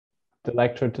The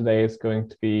lecture today is going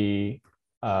to be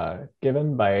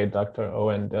given by Dr.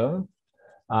 Owen Dilllon.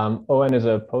 Owen is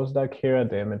a postdoc here at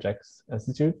the ImageX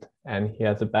Institute, and he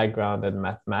has a background in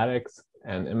mathematics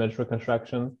and image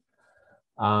reconstruction.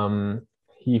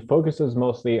 He focuses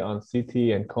mostly on CT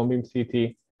and cone beam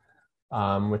CT,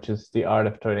 which is the art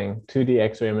of turning 2D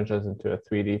X-ray images into a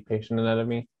 3D patient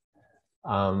anatomy.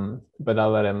 But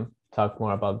I'll let him talk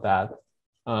more about that.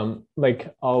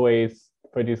 Like always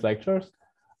for these lectures,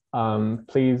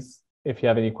 please, if you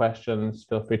have any questions,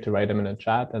 feel free to write them in the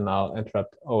chat and I'll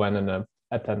interrupt Owen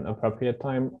at an appropriate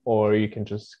time, or you can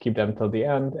just keep them till the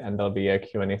end and there'll be a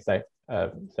Q&A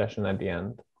session at the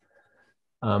end.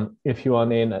 If you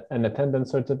want an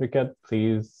attendance certificate,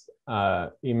 please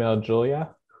email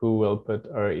Julia, who will put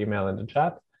her email in the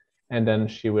chat, and then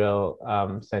she will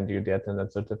send you the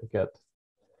attendance certificate.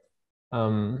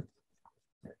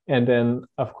 And then,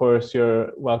 of course,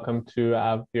 you're welcome to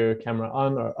have your camera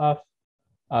on or off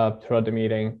throughout the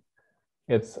meeting.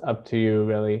 It's up to you,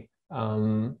 really.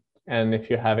 And if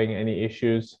you're having any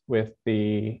issues with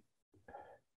the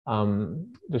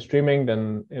streaming,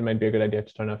 then it might be a good idea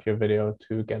to turn off your video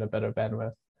to get a better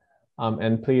bandwidth.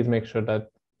 And please make sure that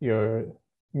you're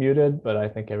muted, but I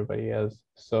think everybody is.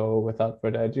 So without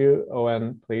further ado,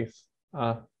 Owen, please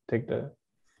take the...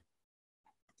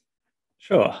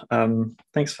 Sure.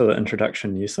 Thanks for the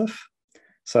introduction, Yusuf.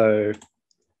 So,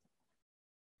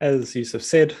 as Yusuf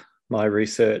said, my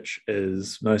research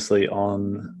is mostly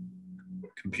on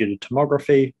computed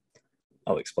tomography.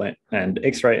 I'll explain, and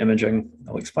X-ray imaging.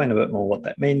 I'll explain a bit more what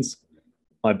that means.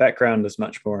 My background is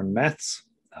much more in maths.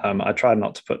 I try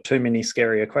not to put too many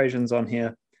scary equations on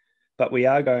here, but we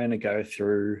are going to go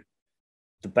through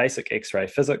the basic X-ray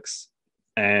physics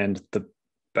and the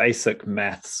basic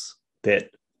maths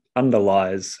that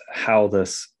underlies how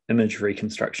this image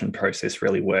reconstruction process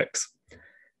really works.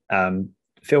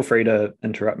 Feel free to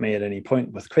interrupt me at any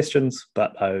point with questions,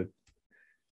 but I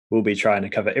will be trying to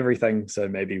cover everything, so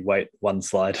maybe wait one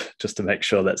slide just to make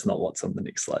sure that's not what's on the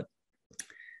next slide.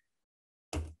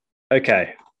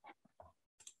 Okay,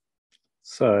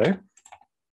 so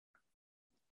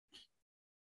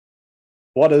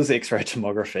what is X-ray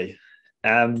tomography?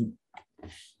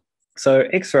 So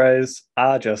X-rays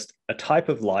are just a type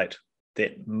of light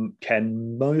that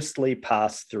can mostly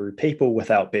pass through people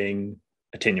without being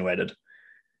attenuated.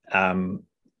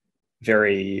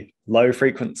 Very low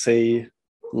frequency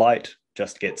light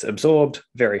just gets absorbed.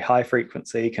 Very high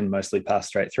frequency can mostly pass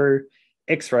straight through.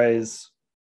 X-rays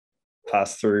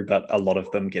pass through, but a lot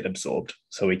of them get absorbed.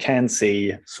 So we can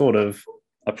see sort of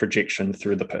a projection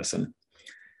through the person.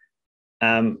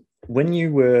 When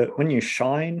you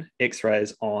shine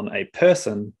X-rays on a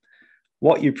person,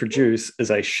 what you produce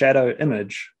is a shadow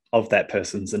image of that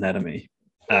person's anatomy.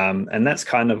 And that's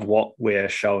kind of what we're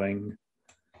showing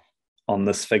on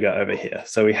this figure over here.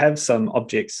 So we have some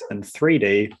objects in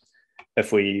 3D.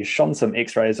 If we shone some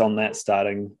X-rays on that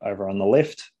starting over on the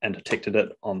left and detected it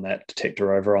on that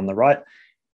detector over on the right,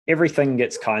 everything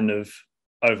gets kind of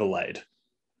overlaid.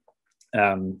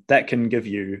 That can give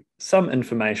you some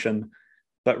information,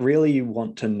 but really you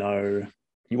want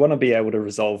to be able to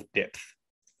resolve depth.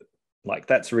 Like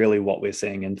that's really what we're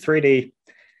seeing in 3D.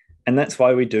 And that's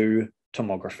why we do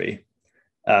tomography.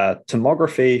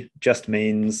 Tomography just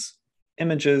means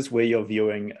images where you're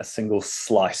viewing a single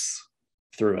slice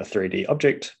through a 3D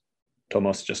object.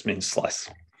 Tomos just means slice.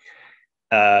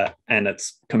 And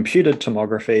it's computed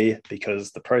tomography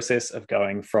because the process of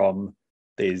going from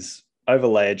these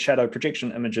overlaid shadow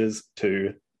projection images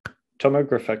to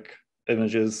tomographic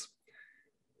images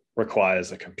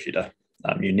requires a computer.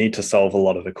 You need to solve a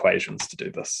lot of equations to do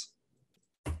this.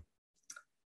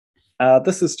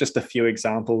 This is just a few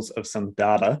examples of some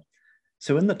data.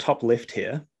 So in the top left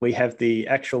here, we have the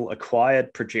actual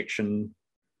acquired projection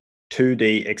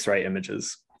 2D X-ray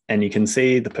images, and you can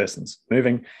see the person's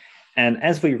moving. And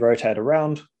as we rotate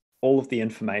around, all of the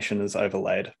information is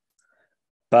overlaid.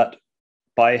 But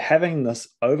by having this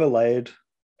overlaid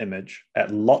image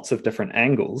at lots of different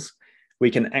angles,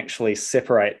 we can actually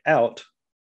separate out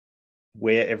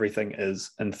where everything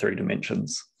is in 3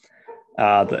 dimensions.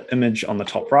 The image on the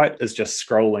top right is just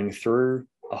scrolling through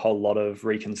a whole lot of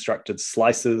reconstructed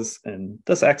slices in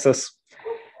this axis.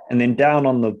 And then down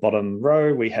on the bottom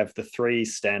row, we have the 3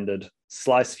 standard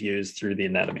slice views through the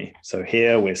anatomy. So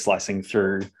here we're slicing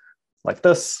through like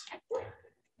this.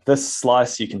 This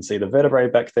slice, you can see the vertebrae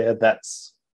back there.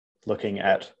 That's looking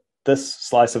at this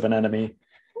slice of anatomy.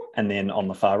 And then on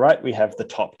the far right, we have the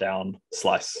top-down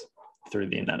slice through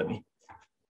the anatomy.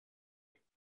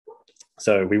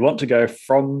 So we want to go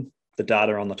from the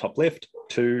data on the top left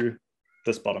to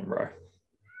this bottom row.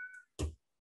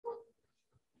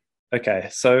 Okay,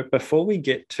 so before we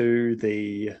get to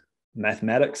the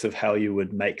mathematics of how you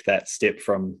would make that step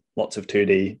from lots of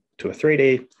 2D to a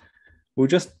 3D, we'll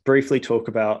just briefly talk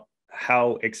about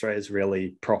how X-rays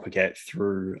really propagate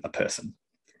through a person.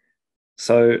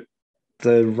 So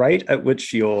the rate at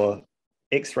which your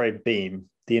X-ray beam,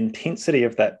 the intensity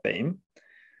of that beam,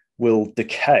 will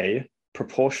decay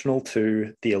proportional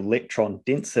to the electron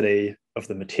density of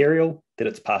the material that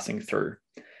it's passing through.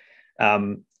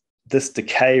 This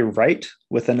decay rate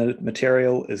within a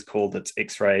material is called its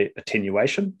X-ray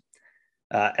attenuation.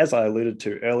 As I alluded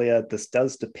to earlier, this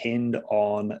does depend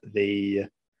on the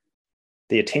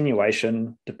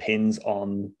attenuation depends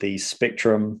on the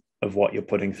spectrum of what you're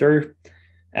putting through.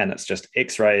 And it's just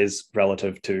X-rays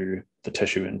relative to the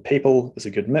tissue in people is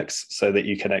a good mix so that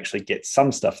you can actually get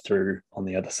some stuff through on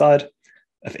the other side.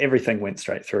 If everything went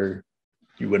straight through,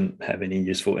 you wouldn't have any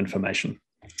useful information.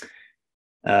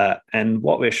 And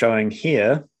what we're showing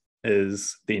here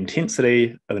is the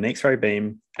intensity of an X-ray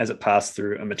beam as it passed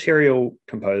through a material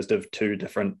composed of two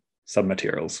different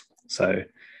submaterials. So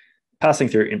passing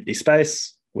through empty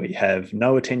space, we have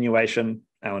no attenuation,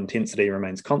 our intensity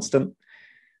remains constant.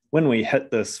 When we hit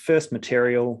this first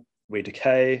material, we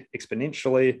decay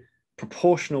exponentially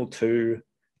proportional to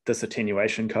this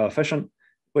attenuation coefficient,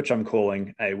 which I'm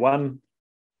calling A1.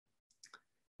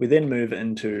 We then move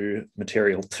into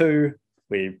material 2.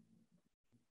 We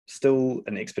still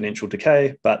an exponential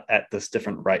decay, but at this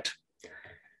different rate.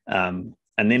 And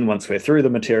then once we're through the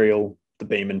material, the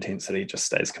beam intensity just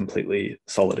stays completely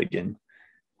solid again.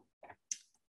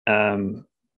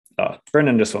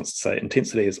 Brennan just wants to say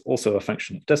intensity is also a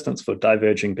function of distance for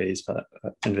diverging beams by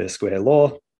inverse square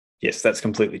law. Yes, that's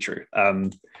completely true.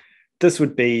 This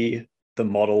would be the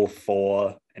model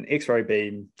for an X-ray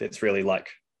beam that's really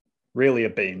a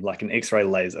beam, like an X-ray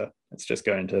laser. It's just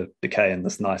going to decay in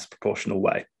this nice proportional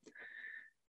way.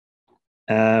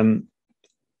 And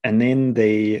then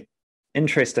the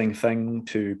interesting thing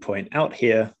to point out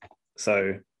here,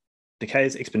 so decay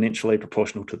is exponentially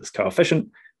proportional to this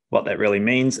coefficient. What that really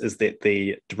means is that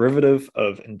the derivative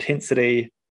of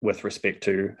intensity with respect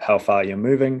to how far you're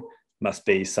moving must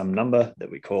be some number that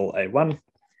we call A1.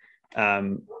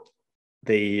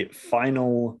 The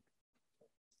final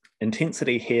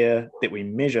intensity here that we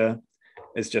measure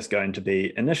is just going to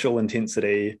be initial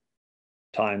intensity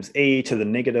times e to the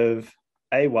negative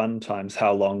A1 times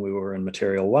how long we were in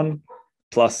material 1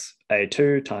 plus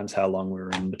A2 times how long we were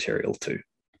in material 2.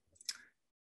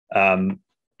 And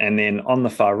then on the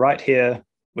far right here,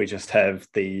 we just have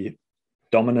the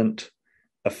dominant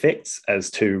effects as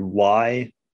to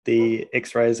why the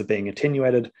X-rays are being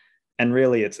attenuated, and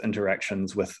really it's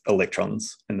interactions with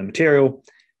electrons in the material.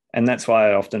 And that's why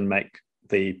I often make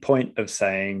the point of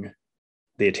saying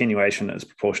the attenuation is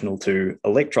proportional to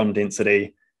electron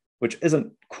density, which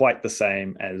isn't quite the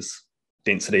same as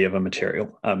density of a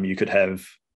material. You could have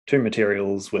two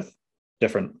materials with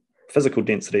different physical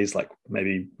densities, like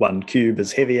maybe one cube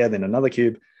is heavier than another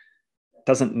cube.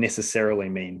 Doesn't necessarily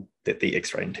mean that the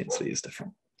X-ray intensity is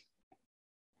different.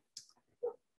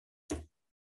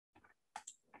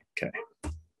 Okay.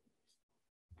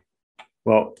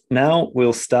 Well, now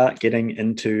we'll start getting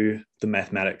into the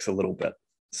mathematics a little bit.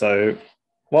 So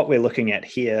what we're looking at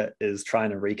here is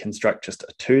trying to reconstruct just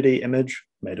a 2D image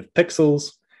made of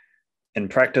pixels. In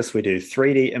practice, we do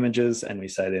 3D images and we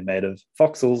say they're made of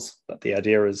voxels, but the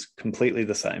idea is completely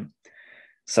the same.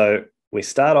 So we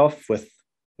start off with,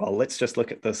 well, let's just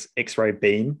look at this X-ray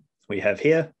beam we have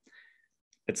here.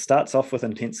 It starts off with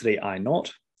intensity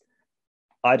I0.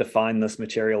 I define this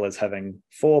material as having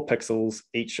 4 pixels,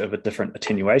 each of a different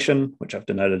attenuation, which I've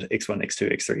denoted x1,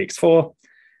 x2, x3, x4.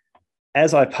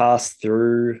 As I pass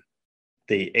through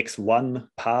the x1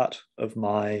 part of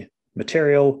my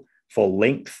material for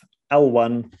length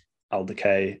L1, I'll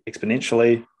decay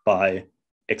exponentially by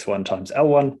x1 times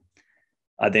L1.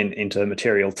 I then enter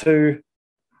material 2,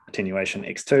 attenuation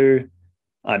x2.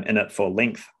 I'm in it for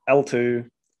length L2,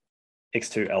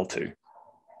 x2, L2.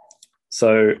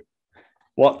 So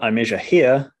what I measure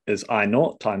here is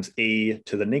I0 times e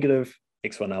to the negative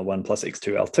x1 L1 plus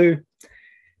x2 L2.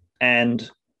 And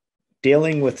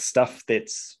dealing with stuff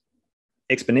that's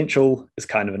exponential is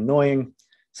kind of annoying.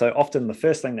 So often the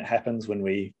first thing that happens when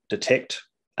we detect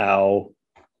our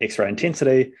X-ray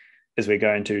intensity is we're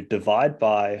going to divide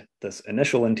by this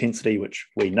initial intensity, which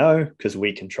we know because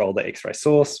we control the X-ray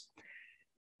source.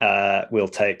 We'll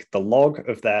take the log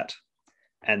of that,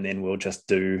 and then we'll just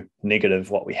do negative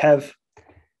what we have.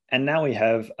 And now we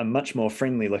have a much more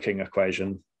friendly looking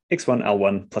equation, x1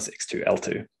 L1 plus x2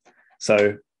 L2.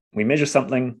 So we measure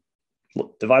something,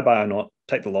 divide by I0,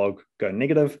 take the log, go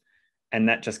negative, and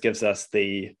that just gives us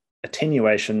the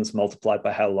attenuations multiplied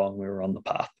by how long we were on the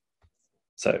path.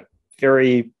 So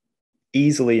very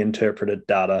easily interpreted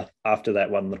data after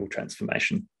that one little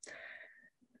transformation.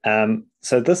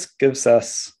 So this gives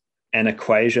us an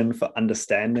equation for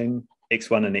understanding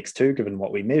x1 and x2, given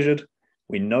what we measured.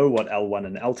 We know what L1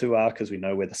 and L2 are because we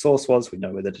know where the source was, we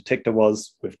know where the detector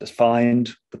was, we've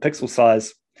defined the pixel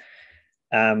size.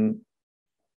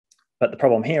 But the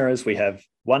problem here is we have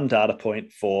one data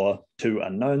point for two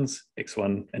unknowns,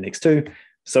 x1 and x2.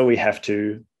 So we have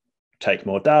to take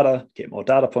more data, get more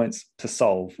data points to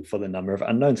solve for the number of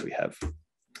unknowns we have.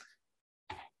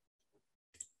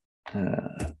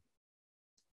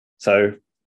 So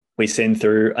we send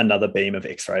through another beam of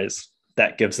X-rays.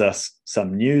 That gives us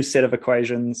some new set of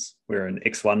equations. We're in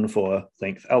x1 for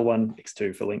length L1,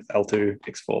 x2 for length L2,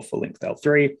 x4 for length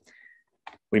L3.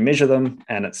 We measure them,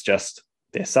 and it's just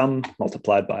their sum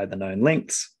multiplied by the known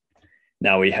lengths.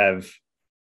 Now we have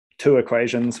two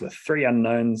equations with three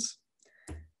unknowns.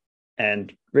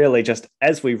 And really just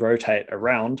as we rotate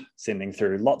around, sending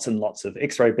through lots and lots of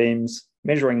X-ray beams,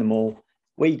 measuring them all,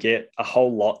 we get a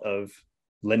whole lot of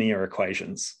linear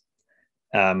equations.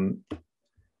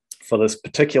 For this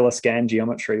particular scan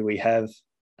geometry, we have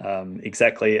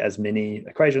exactly as many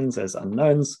equations as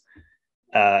unknowns.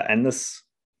 And this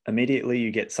immediately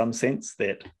you get some sense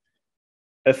that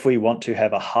if we want to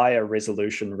have a higher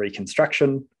resolution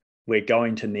reconstruction, we're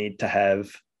going to need to have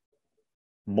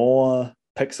more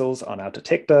pixels on our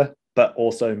detector, but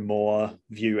also more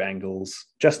view angles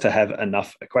just to have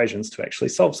enough equations to actually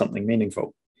solve something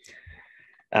meaningful.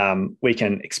 We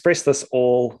can express this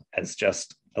all as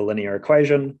just a linear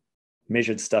equation.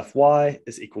 Measured stuff y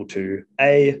is equal to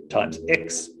a times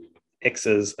x. X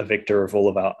is a vector of all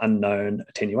of our unknown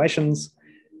attenuations.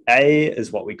 A is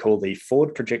what we call the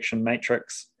forward projection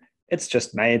matrix. It's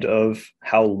just made of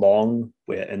how long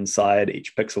we're inside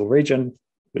each pixel region.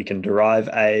 We can derive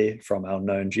A from our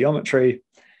known geometry,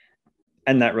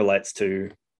 and that relates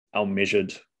to our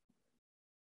measured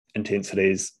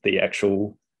intensities, the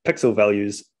actual pixel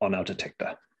values on our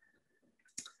detector.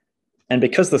 And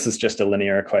because this is just a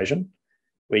linear equation,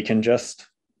 we can just,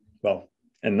 well,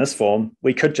 in this form,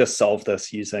 we could just solve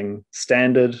this using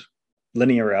standard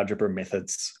linear algebra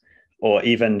methods, or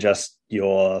even just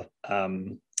your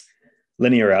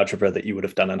linear algebra that you would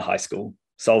have done in high school,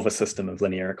 solve a system of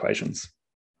linear equations.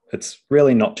 It's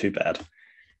really not too bad.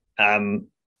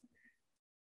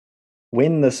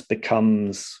 When this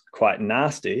becomes quite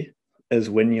nasty is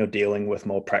when you're dealing with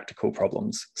more practical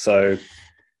problems. So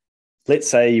let's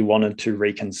say you wanted to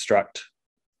reconstruct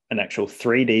an actual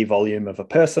 3D volume of a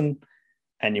person,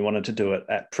 and you wanted to do it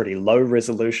at pretty low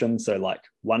resolution, so like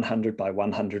 100 by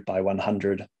 100 by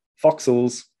 100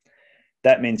 voxels.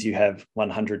 That means you have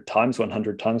 100 times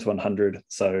 100 times 100,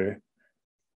 so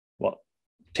what,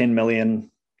 10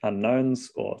 million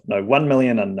unknowns, or no, 1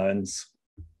 million unknowns.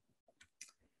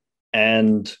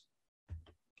 And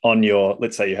on your,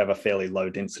 let's say you have a fairly low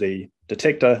density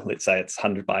detector, let's say it's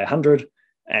 100 by 100,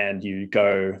 and you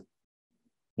go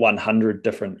 100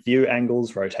 different view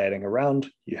angles rotating around,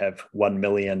 you have 1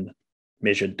 million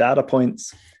measured data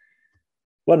points,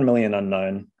 1 million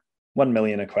unknown, 1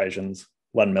 million equations,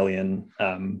 1 million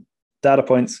data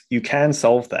points. You can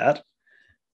solve that,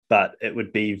 but it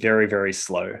would be very, very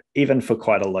slow, even for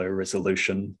quite a low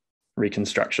resolution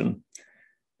reconstruction.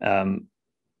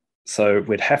 So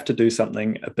we'd have to do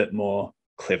something a bit more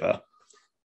clever.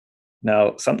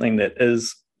 Now, something that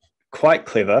is quite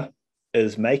clever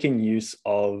is making use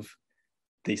of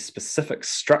the specific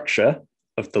structure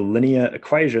of the linear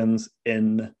equations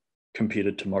in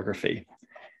computed tomography.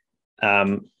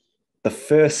 The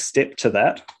first step to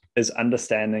that is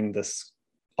understanding this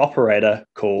operator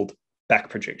called back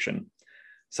projection.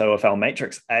 So if our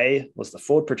matrix A was the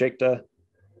forward projector,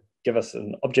 give us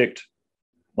an object,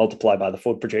 multiply by the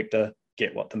forward projector,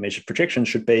 get what the measured projection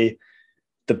should be.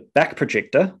 The back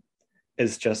projector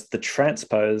is just the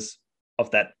transpose of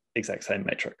that exact same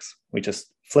matrix. We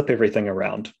just flip everything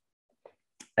around.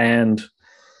 And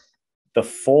the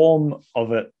form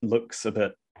of it looks a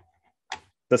bit,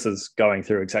 this is going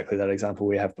through exactly that example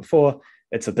we have before.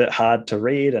 It's a bit hard to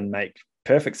read and make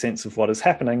perfect sense of what is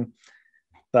happening.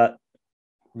 But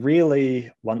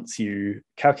really, once you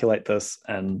calculate this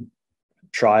and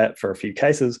try it for a few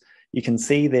cases, you can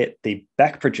see that the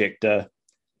back projector,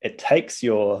 it takes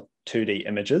your 2D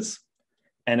images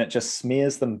and it just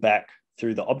smears them back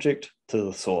through the object to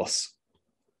the source.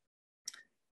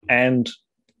 And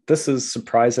this is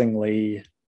surprisingly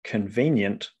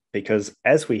convenient because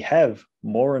as we have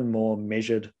more and more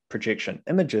measured projection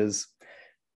images,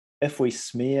 if we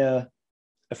smear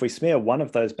one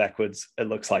of those backwards, it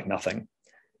looks like nothing.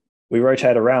 We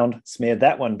rotate around, smear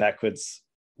that one backwards.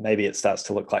 Maybe it starts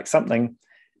to look like something.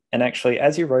 And actually,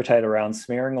 as you rotate around,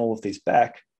 smearing all of these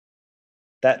back,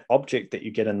 that object that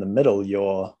you get in the middle,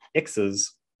 your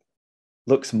X's,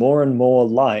 looks more and more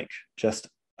like just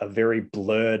a very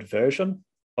blurred version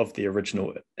of the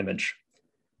original image.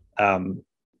 And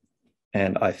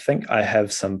I think I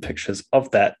have some pictures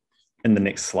of that in the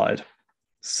next slide.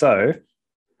 So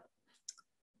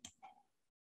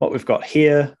what we've got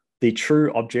here, the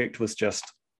true object was just,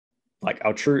 like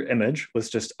our true image was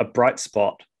just a bright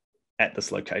spot at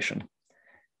this location.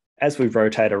 As we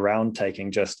rotate around,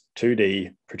 taking just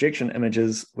 2D projection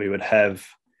images, we would have,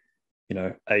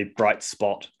 a bright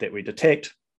spot that we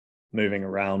detect moving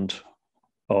around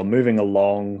or moving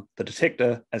along the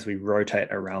detector as we rotate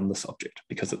around this object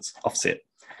because it's offset.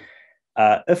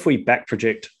 If we back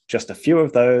project just a few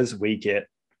of those, we get,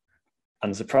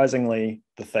 unsurprisingly,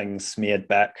 the things smeared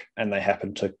back and they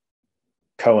happen to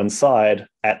coincide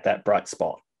at that bright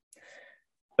spot.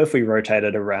 If we rotate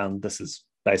it around, this is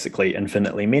basically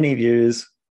infinitely many views,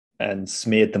 and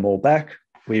smeared them all back,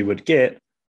 we would get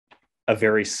a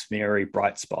very smeary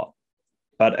bright spot.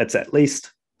 But it's at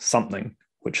least something,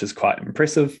 which is quite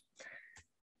impressive.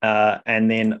 And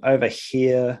then over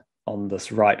here on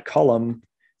this right column,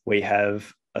 we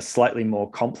have a slightly more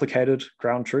complicated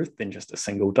ground truth than just a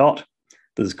single dot.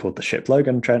 This is called the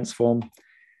Shep-Logan transform.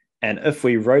 And if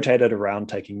we rotate it around,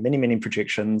 taking many, many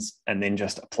projections, and then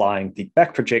just applying the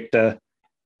back projector,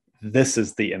 this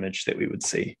is the image that we would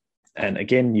see. And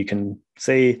again, you can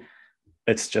see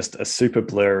it's just a super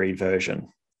blurry version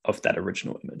of that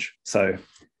original image. So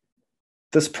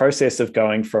this process of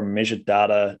going from measured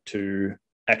data to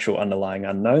actual underlying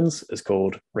unknowns is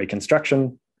called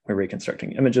reconstruction. We're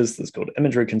reconstructing images. This is called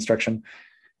image reconstruction.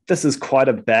 This is quite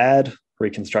a bad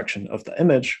reconstruction of the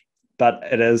image, but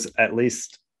it is at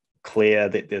least clear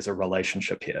that there's a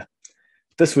relationship here.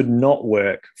 This would not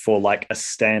work for like a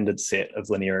standard set of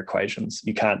linear equations.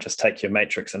 You can't just take your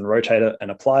matrix and rotate it and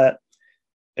apply it.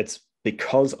 It's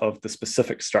because of the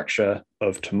specific structure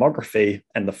of tomography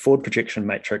and the forward projection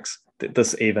matrix that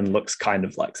this even looks kind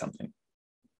of like something.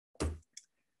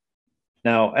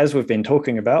 Now, as we've been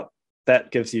talking about,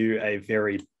 that gives you a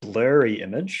very blurry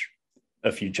image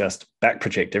if you just back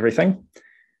project everything.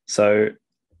 So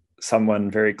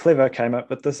someone very clever came up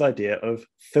with this idea of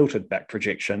filtered back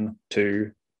projection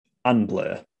to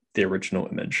unblur the original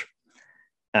image.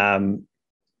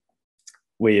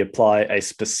 We apply a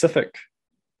specific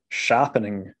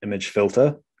sharpening image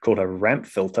filter called a ramp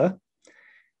filter.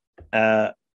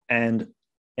 And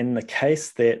in the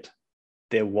case that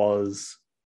we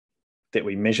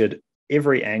measured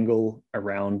every angle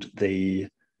around the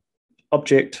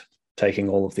object, taking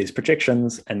all of these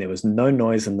projections, and there was no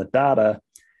noise in the data,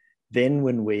 then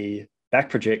when we back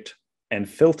project and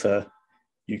filter,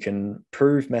 you can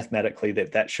prove mathematically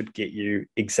that that should get you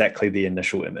exactly the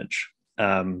initial image.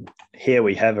 Here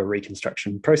we have a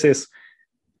reconstruction process.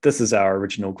 This is our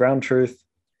original ground truth.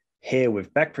 Here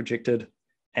we've back projected,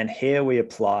 and here we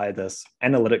apply this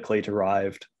analytically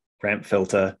derived ramp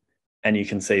filter, and you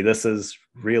can see this is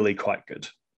really quite good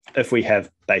if we have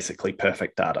basically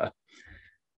perfect data.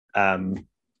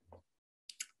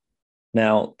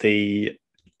 Now, the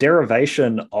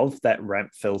derivation of that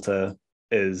ramp filter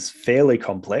is fairly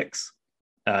complex.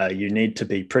 You need to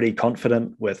be pretty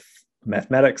confident with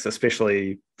mathematics,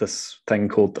 especially this thing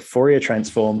called the Fourier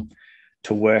transform,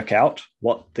 to work out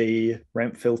what the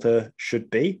ramp filter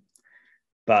should be.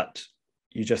 But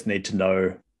you just need to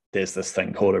know there's this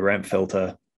thing called a ramp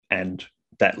filter, and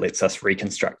that lets us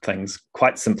reconstruct things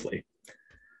quite simply.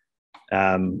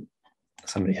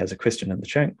 Somebody has a question in the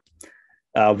chat.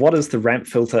 What is the ramp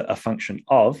filter a function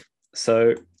of?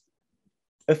 So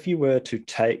if you were to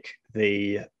take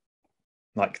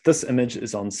like this image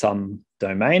is on some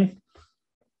domain.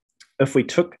 If we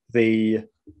took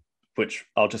which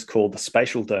I'll just call the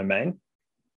spatial domain,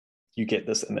 you get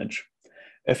this image.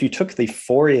 If you took the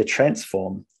Fourier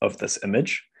transform of this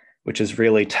image, which is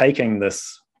really taking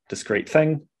this discrete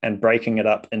thing and breaking it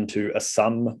up into a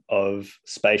sum of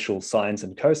spatial sines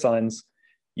and cosines,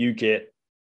 you get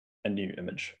a new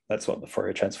image. That's what the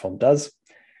Fourier transform does.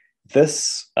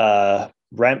 This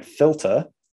ramp filter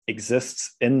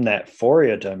exists in that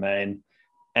Fourier domain,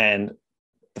 and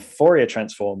the Fourier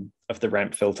transform of the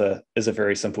ramp filter is a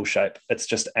very simple shape. It's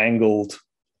just angled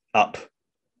up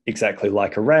exactly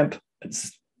like a ramp.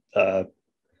 It's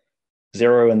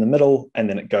 0 in the middle, and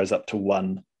then it goes up to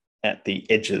 1 at the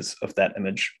edges of that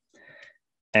image.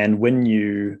 And when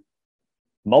you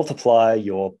multiply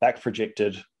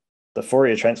the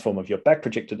Fourier transform of your back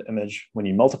projected image, when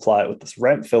you multiply it with this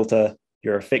ramp filter,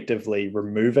 you're effectively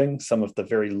removing some of the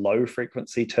very low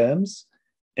frequency terms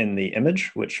in the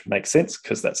image, which makes sense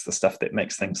because that's the stuff that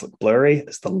makes things look blurry,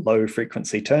 is the low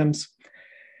frequency terms.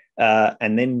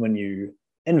 And then when you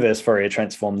inverse Fourier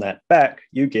transform that back,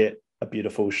 you get a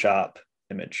beautiful, sharp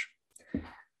image.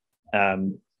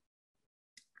 Brendan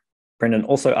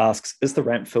also asks, is the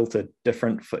ramp filter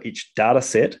different for each data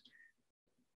set?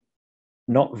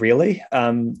 Not really.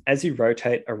 As you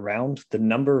rotate around, the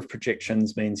number of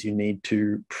projections means you need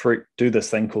to do this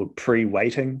thing called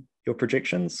pre-weighting your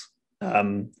projections.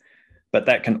 But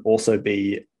that can also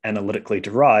be analytically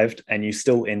derived, and you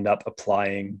still end up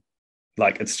applying,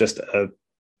 like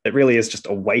it really is just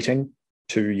a weighting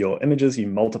to your images. You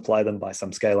multiply them by some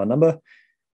scalar number,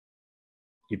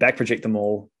 you back project them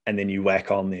all, and then you whack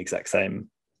on the exact same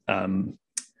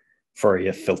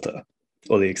Fourier filter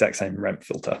or the exact same ramp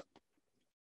filter.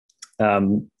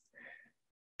 The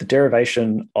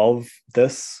derivation of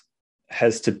this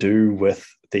has to do with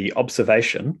the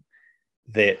observation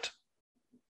that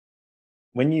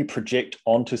when you project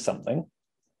onto something,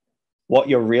 what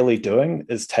you're really doing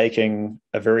is taking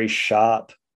a very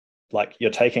sharp, like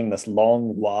you're taking this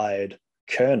long, wide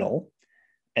kernel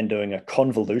and doing a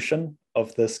convolution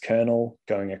of this kernel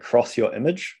going across your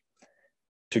image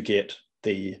to get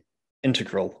the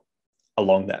integral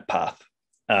along that path.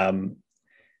 And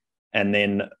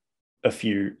then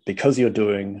because you're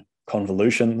doing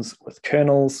convolutions with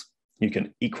kernels, you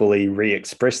can equally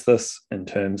re-express this in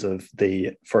terms of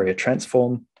the Fourier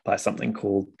transform by something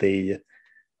called the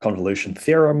convolution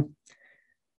theorem.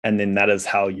 And then that is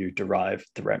how you derive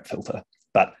the ramp filter.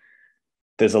 But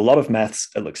there's a lot of maths,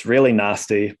 it looks really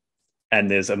nasty, and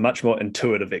there's a much more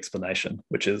intuitive explanation,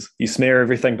 which is you smear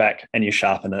everything back and you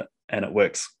sharpen it, and it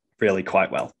works really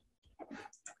quite well.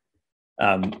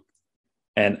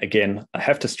 And again, I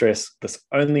have to stress, this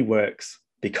only works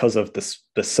because of the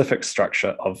specific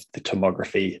structure of the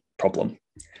tomography problem.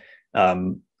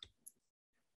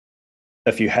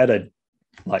 If you had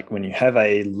when you have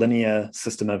a linear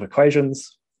system of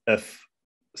equations, if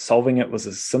solving it was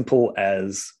as simple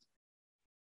as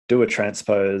do a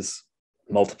transpose,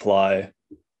 multiply,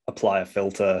 apply a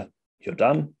filter, you're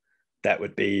done, that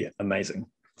would be amazing.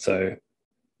 So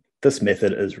this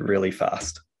method is really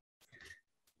fast.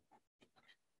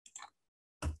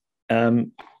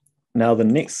 Now, the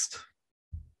next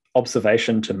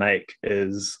observation to make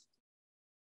is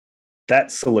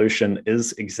that solution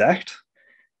is exact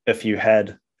if you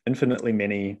had infinitely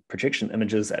many projection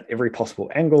images at every possible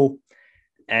angle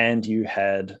and you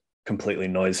had completely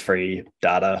noise-free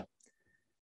data.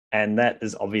 And that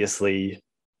is obviously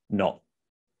not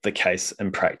the case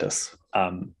in practice.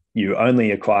 You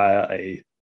only acquire a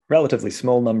relatively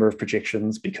small number of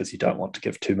projections because you don't want to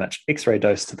give too much X-ray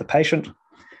dose to the patient.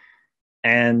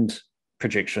 And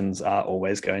projections are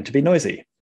always going to be noisy.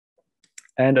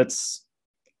 And it's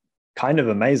kind of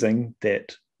amazing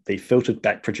that the filtered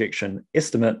back projection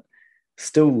estimate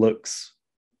still looks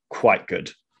quite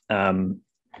good.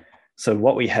 So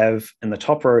what we have in the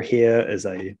top row here is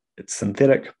it's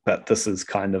synthetic, but this is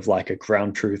kind of like a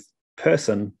ground truth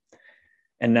person.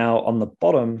 And now on the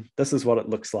bottom, this is what it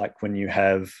looks like when you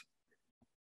have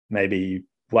maybe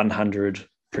 100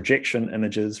 projection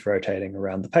images rotating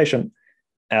around the patient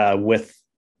with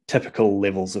typical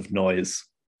levels of noise.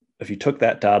 If you took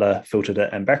that data, filtered it,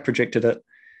 and back projected it,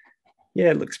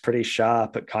 yeah, it looks pretty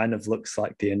sharp. It kind of looks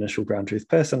like the initial ground truth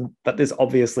person, but there's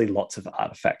obviously lots of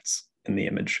artifacts in the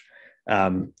image.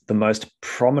 The most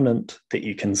prominent that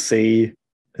you can see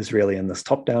is really in this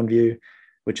top-down view,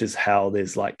 which is how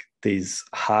there's like these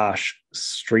harsh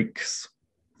streaks,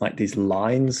 like these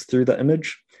lines through the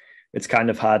image. It's kind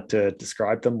of hard to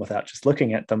describe them without just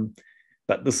looking at them,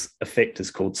 but this effect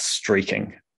is called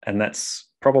streaking, and that's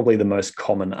probably the most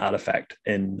common artifact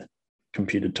in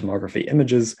computed tomography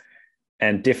images.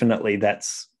 And definitely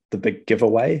that's the big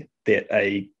giveaway, that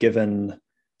a given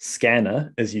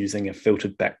scanner is using a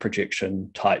filtered back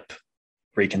projection type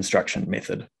reconstruction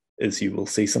method, is you will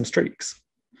see some streaks.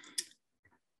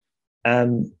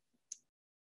 Now,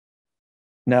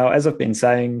 as I've been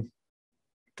saying,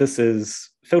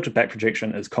 filtered back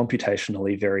projection is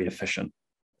computationally very efficient.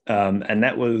 And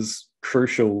that was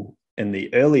crucial in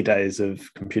the early days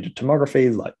of computed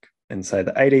tomography, like in, say,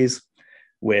 the 80s,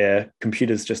 where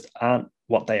computers just aren't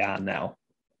what they are now.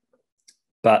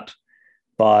 But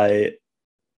by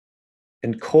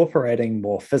incorporating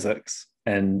more physics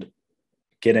and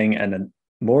getting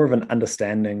more of an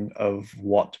understanding of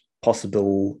what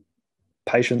possible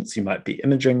patients you might be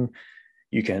imaging,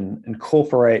 you can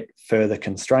incorporate further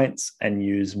constraints and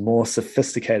use more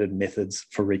sophisticated methods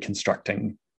for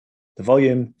reconstructing the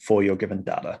volume for your given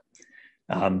data.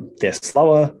 They're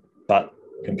slower, but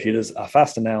computers are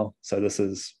faster now. So this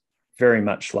is very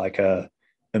much like a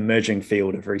emerging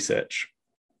field of research.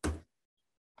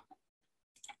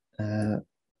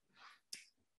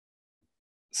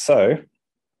 So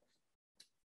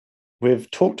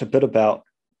we've talked a bit about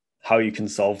how you can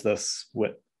solve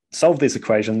these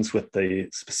equations with the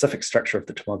specific structure of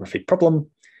the tomography problem.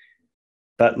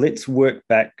 But let's work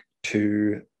back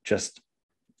to just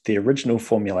the original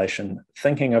formulation,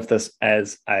 thinking of this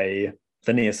as a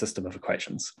linear system of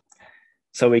equations.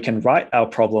 So we can write our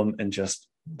problem in just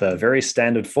the very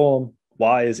standard form,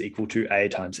 y is equal to a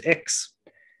times x.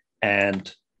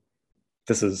 And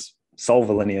this is solve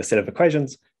a linear set of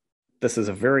equations. This is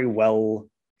a very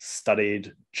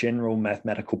well-studied general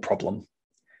mathematical problem.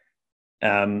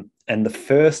 And the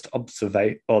first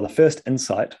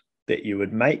insight that you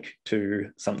would make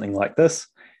to something like this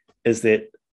is that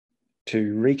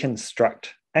to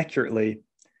reconstruct accurately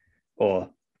or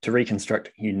to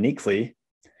reconstruct uniquely,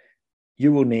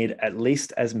 you will need at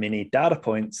least as many data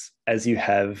points as you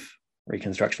have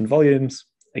reconstruction volumes.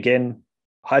 Again,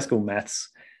 high school maths,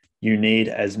 you need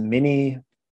as many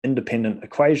independent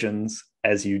equations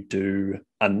as you do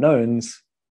unknowns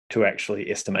to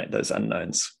actually estimate those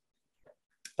unknowns.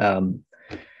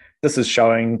 This is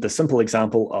showing the simple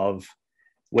example of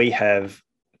we have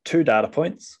 2 data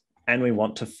points and we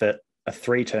want to fit a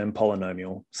 3-term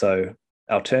polynomial. So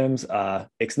our terms are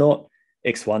x0,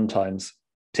 x1 times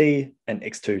t, and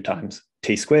x2 times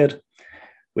t squared.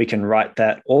 We can write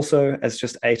that also as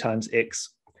just a times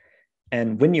x.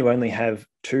 And when you only have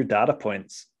 2 data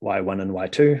points, y1 and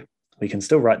y2, we can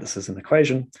still write this as an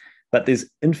equation, but there's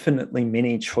infinitely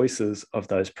many choices of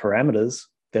those parameters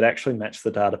that actually match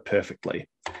the data perfectly.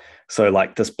 So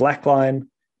like this black line,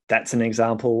 that's an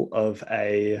example of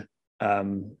a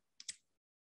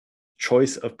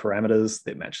choice of parameters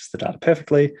that matches the data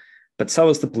perfectly, but so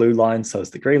is the blue line, so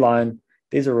is the green line.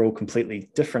 These are all completely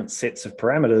different sets of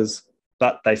parameters,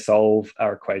 but they solve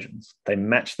our equations. They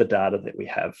match the data that we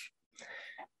have.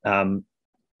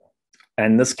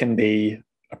 And this can be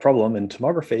a problem in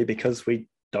tomography because we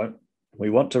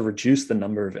want to reduce the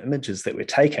number of images that we're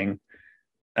taking.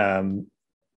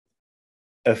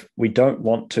 If we don't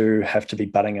want to have to be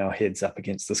butting our heads up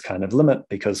against this kind of limit,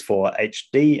 because for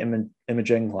HD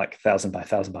imaging, like 1,000 by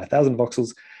 1,000 by 1,000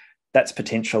 voxels, that's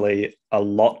potentially a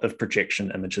lot of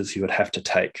projection images you would have to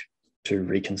take to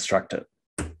reconstruct it.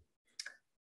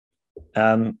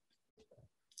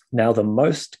 Now, the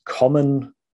most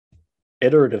common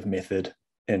iterative method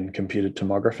in computed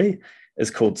tomography is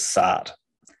called SART.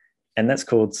 And that's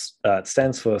called, it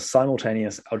stands for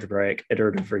Simultaneous Algebraic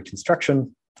Iterative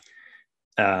Reconstruction.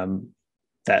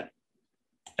 That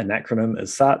an acronym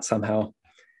is SART somehow.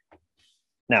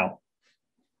 Now,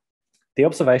 the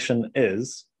observation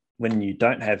is when you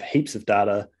don't have heaps of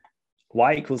data,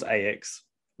 y equals ax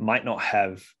might not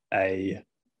have a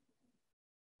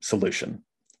solution.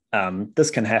 This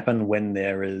can happen when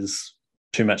there is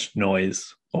too much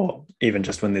noise, or even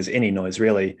just when there's any noise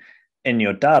really in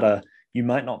your data. You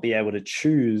might not be able to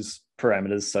choose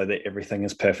parameters so that everything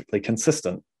is perfectly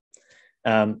consistent.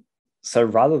 So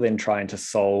rather than trying to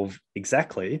solve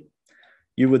exactly,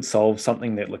 you would solve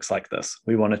something that looks like this.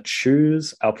 We want to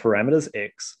choose our parameters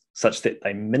x such that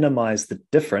they minimize the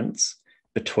difference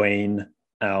between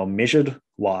our measured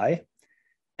y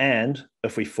and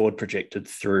if we forward projected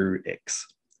through x.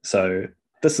 So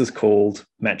this is called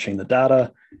matching the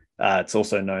data. It's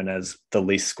also known as the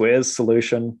least squares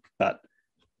solution, but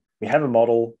we have a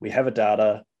model, we have a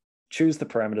data, choose the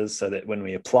parameters so that when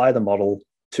we apply the model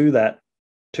to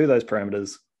those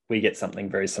parameters, we get something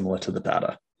very similar to the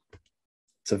data.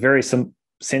 It's a very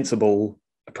sensible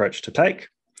approach to take.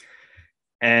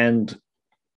 And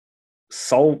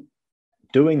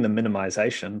doing the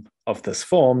minimization of this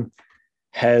form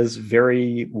has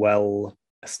very well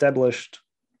established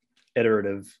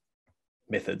iterative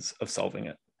methods of solving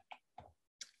it.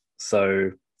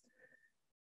 So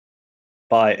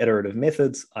by iterative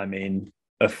methods, I mean,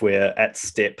 if we're at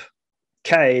step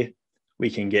k, we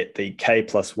can get the k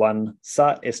plus 1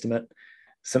 SART estimate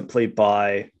simply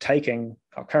by taking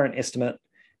our current estimate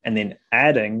and then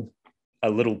adding a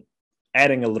little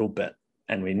bit.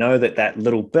 And we know that that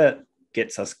little bit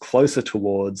gets us closer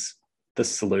towards this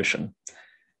solution.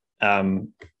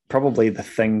 Probably the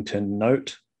thing to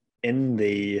note in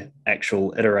the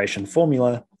actual iteration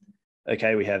formula,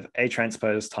 okay, we have A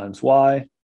transpose times Y,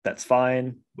 that's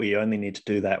fine. We only need to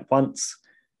do that once.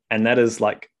 And that's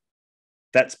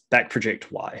back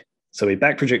project Y. So we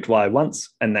back project Y once,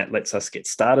 and that lets us get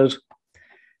started.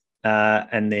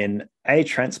 And then A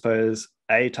transpose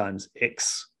A times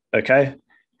X, okay?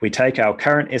 We take our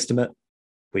current estimate,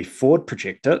 we forward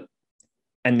project it,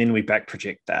 and then we back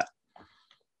project that.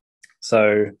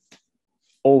 So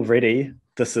already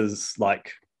this is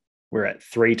like we're at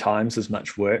 3 times as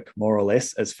much work, more or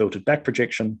less, as filtered back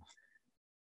projection,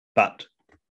 but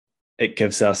it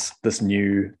gives us this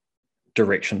new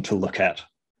direction to look at.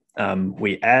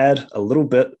 We add a little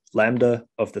bit lambda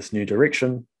of this new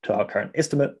direction to our current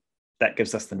estimate. That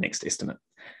gives us the next estimate.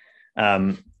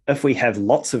 If we have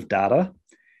lots of data,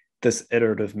 this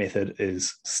iterative method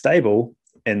is stable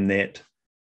in that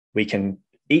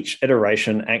each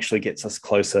iteration actually gets us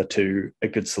closer to a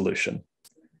good solution.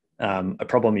 A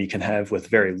problem you can have with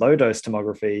very low dose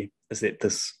tomography is that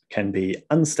this can be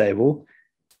unstable,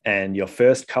 and your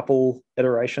first couple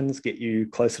iterations get you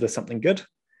closer to something good,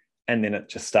 and then it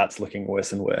just starts looking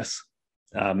worse and worse.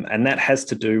 And that has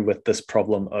to do with this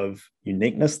problem of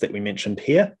uniqueness that we mentioned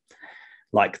here.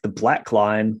 Like the black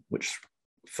line, which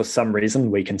for some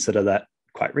reason we consider that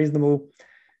quite reasonable,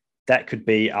 that could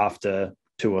be after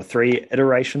 2 or 3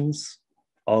 iterations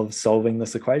of solving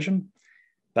this equation.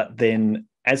 But then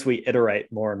as we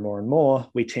iterate more and more and more,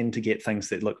 we tend to get things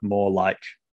that look more like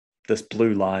this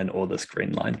blue line or this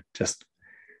green line, just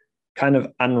kind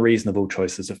of unreasonable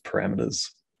choices of parameters,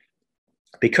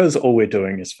 because all we're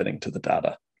doing is fitting to the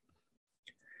data.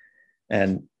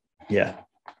 And yeah,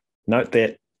 note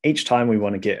that each time we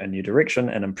want to get a new direction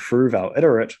and improve our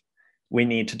iterate, we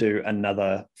need to do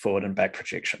another forward and back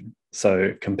projection.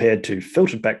 So compared to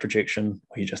filtered back projection,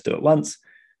 where you just do it once,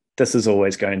 this is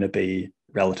always going to be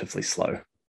relatively slow.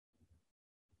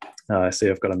 I see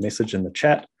I've got a message in the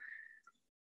chat.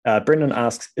 Brendan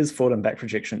asks, is forward and back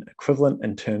projection equivalent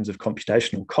in terms of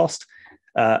computational cost?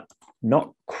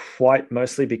 Not quite,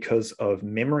 mostly because of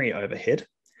memory overhead,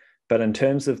 but in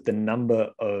terms of the number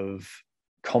of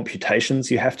computations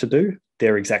you have to do,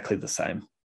 they're exactly the same.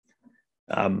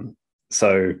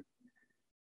 So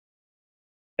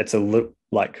it's a little,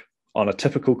 like on a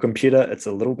typical computer, it's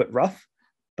a little bit rough,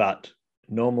 but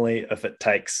normally if it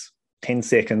takes 10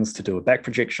 seconds to do a back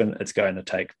projection, it's going to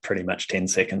take pretty much 10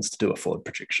 seconds to do a forward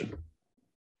projection.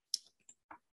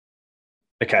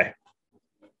 Okay.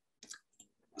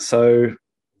 So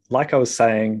like I was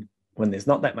saying, when there's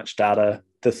not that much data,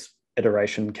 this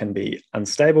iteration can be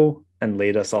unstable and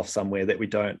lead us off somewhere that we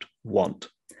don't want.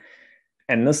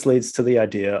 And this leads to the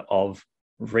idea of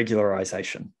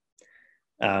regularization.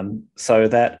 So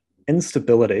that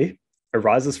instability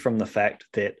arises from the fact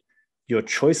that your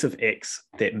choice of X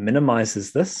that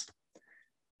minimizes this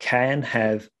can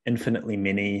have infinitely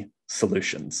many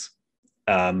solutions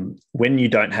when you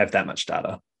don't have that much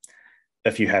data.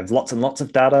 If you have lots and lots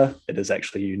of data, it is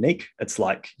actually unique. It's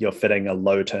like you're fitting a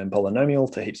low-term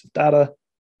polynomial to heaps of data.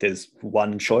 There's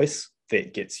one choice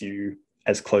that gets you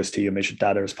as close to your measured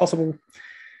data as possible.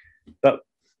 But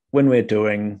when we're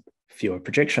doing fewer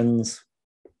projections,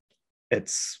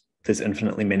 there's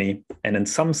infinitely many. And in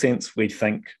some sense, we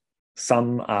think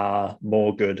some are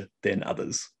more good than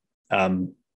others.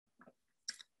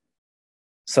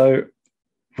 So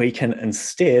we can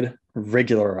instead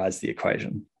regularize the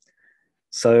equation.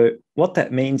 So what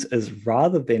that means is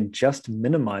rather than just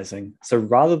minimizing, so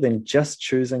rather than just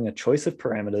choosing a choice of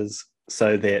parameters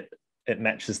so that it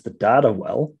matches the data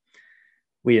well,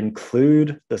 we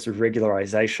include this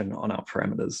regularization on our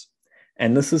parameters.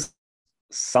 And this is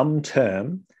some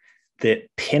term that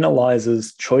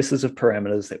penalizes choices of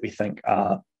parameters that we think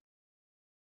are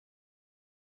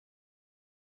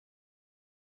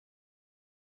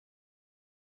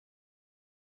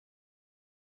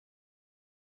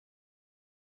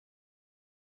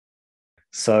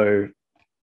So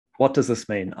what does this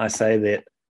mean? I say that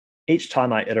each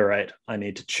time I iterate, I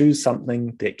need to choose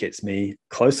something that gets me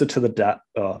closer to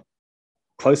the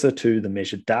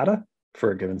measured data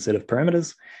for a given set of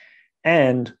parameters.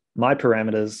 And my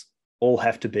parameters all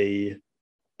have to be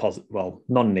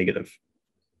non-negative.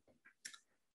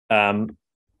 And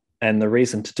the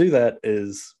reason to do that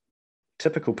is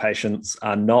typical patients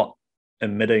are not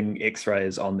emitting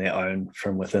X-rays on their own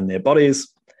from within their bodies,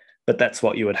 but that's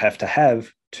what you would have to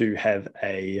have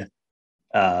a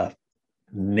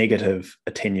negative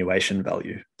attenuation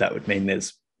value. That would mean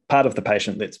there's part of the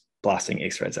patient that's blasting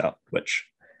X-rays out, which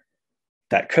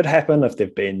that could happen if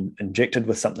they've been injected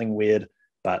with something weird,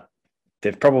 but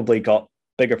they've probably got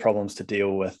bigger problems to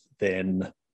deal with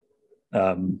than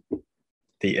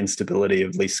the instability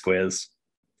of least squares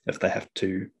if they have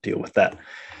to deal with that.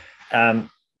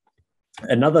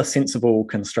 Another sensible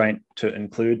constraint to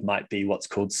include might be what's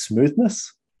called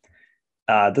smoothness.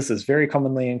 This is very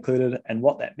commonly included, and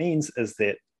what that means is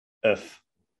that if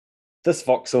this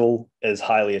voxel is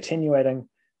highly attenuating,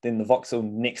 then the voxel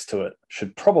next to it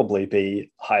should probably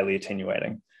be highly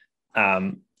attenuating.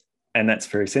 And that's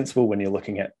very sensible when you're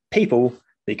looking at people,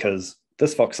 because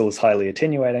this voxel is highly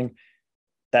attenuating.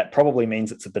 That probably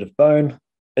means it's a bit of bone.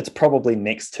 It's probably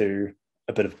next to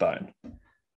a bit of bone.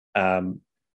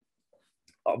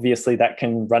 Obviously, that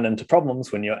can run into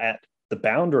problems when you're at the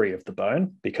boundary of the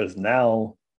bone, because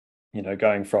now,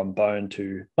 going from bone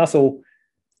to muscle,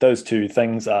 those two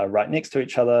things are right next to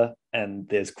each other, and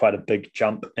there's quite a big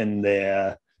jump in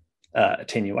their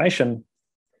attenuation.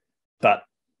 But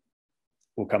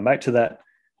we'll come back to that.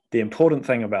 The important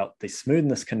thing about the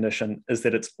smoothness condition is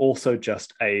that it's also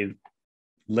just a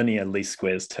linear least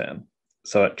squares term.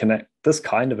 So this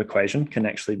kind of equation can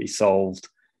actually be solved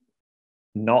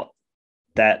not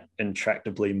that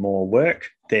intractably more work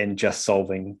than just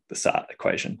solving the SART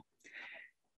equation.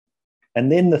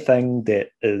 And then the thing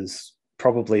that is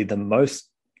probably the most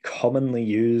commonly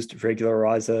used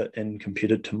regularizer in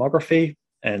computed tomography,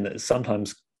 and is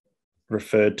sometimes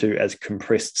referred to as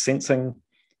compressed sensing,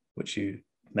 which you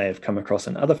may have come across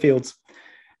in other fields,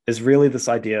 is really this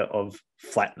idea of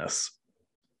flatness.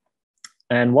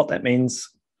 And what that means,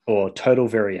 or total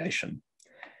variation.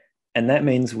 And that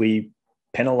means we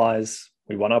penalize,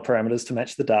 we want our parameters to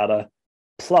match the data,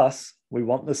 plus we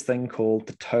want this thing called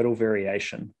the total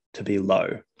variation to be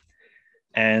low.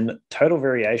 And total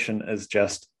variation is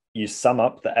just, you sum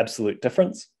up the absolute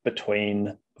difference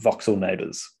between voxel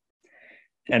neighbors.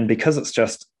 And because it's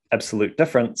just absolute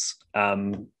difference,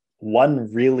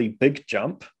 one really big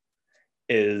jump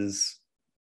is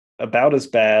about as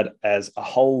bad as a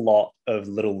whole lot of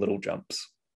little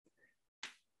jumps.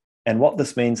 And what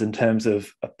this means in terms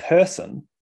of a person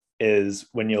is,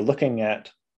 when you're looking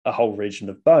at a whole region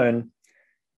of bone,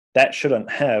 that shouldn't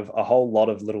have a whole lot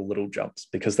of little jumps,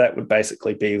 because that would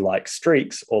basically be like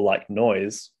streaks or like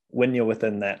noise when you're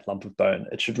within that lump of bone.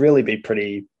 It should really be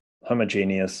pretty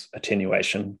homogeneous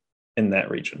attenuation in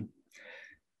that region.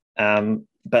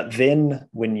 But then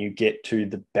when you get to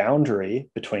the boundary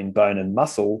between bone and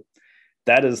muscle,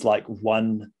 that is like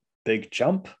one big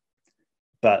jump,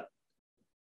 but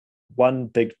one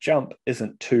big jump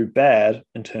isn't too bad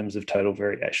in terms of total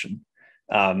variation.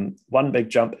 One big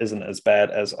jump isn't as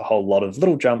bad as a whole lot of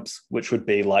little jumps, which would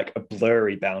be like a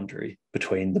blurry boundary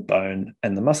between the bone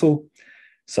and the muscle.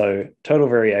 So total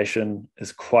variation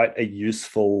is quite a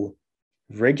useful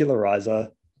regularizer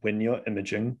when you're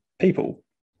imaging people.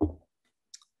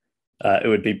 It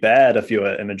would be bad if you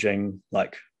were imaging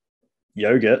like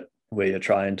yogurt, where you're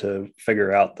trying to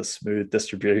figure out the smooth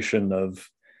distribution of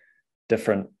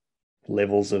different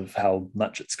levels of how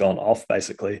much it's gone off,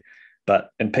 basically. But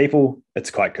in people, it's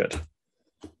quite good.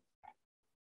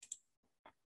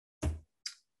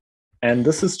 And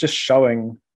this is just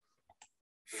showing,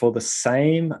 for the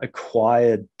same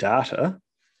acquired data,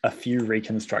 a few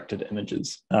reconstructed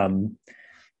images.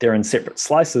 They're in separate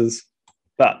slices,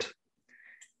 but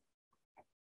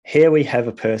here we have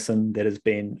a person that has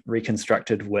been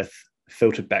reconstructed with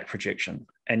filtered back projection.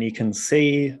 And you can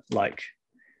see, like,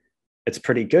 it's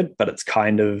pretty good, but it's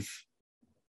kind of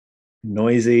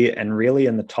noisy. And really,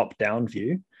 in the top-down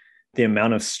view, the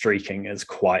amount of streaking is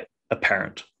quite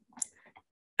apparent.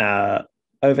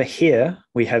 Over here,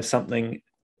 we have something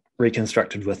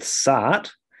reconstructed with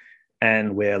SART,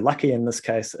 and we're lucky in this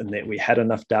case in that we had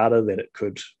enough data that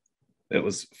it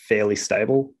was fairly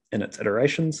stable in its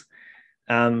iterations.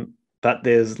 But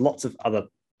there's lots of other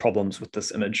problems with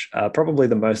this image. Probably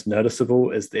the most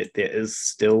noticeable is that there is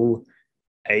still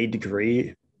a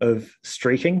degree of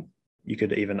streaking. You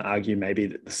could even argue maybe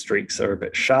that the streaks are a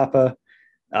bit sharper.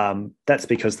 That's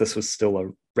because this was still a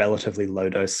relatively low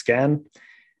dose scan.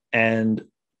 And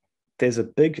there's a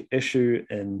big issue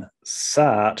in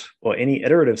SART or any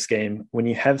iterative scheme when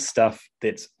you have stuff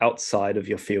that's outside of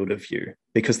your field of view,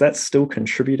 because that's still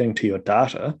contributing to your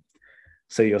data.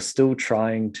 So you're still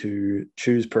trying to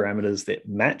choose parameters that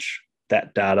match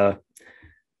that data,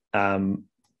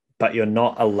 but you're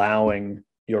not allowing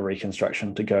your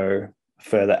reconstruction to go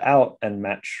further out and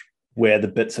match where the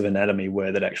bits of anatomy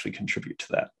were that actually contribute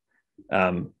to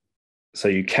that. So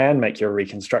you can make your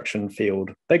reconstruction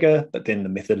field bigger, but then the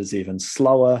method is even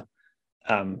slower.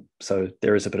 So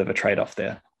there is a bit of a trade-off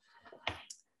there.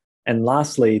 And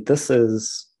lastly, this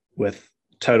is with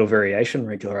total variation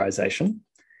regularization.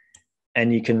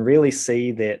 And you can really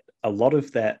see that a lot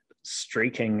of that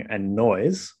streaking and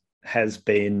noise has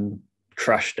been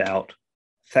crushed out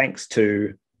thanks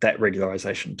to that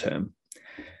regularization term.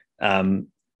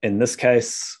 In this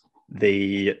case,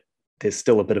 there's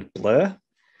still a bit of blur.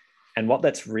 And what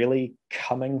that's really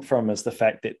coming from is the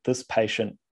fact that this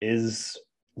patient is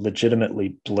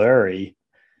legitimately blurry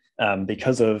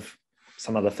because of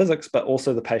some other physics, but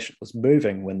also the patient was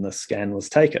moving when the scan was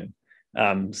taken.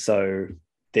 So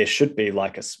there should be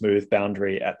like a smooth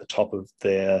boundary at the top of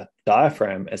their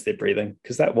diaphragm as they're breathing,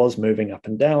 because that was moving up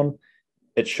and down.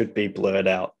 It should be blurred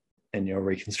out in your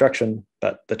reconstruction,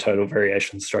 but the total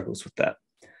variation struggles with that.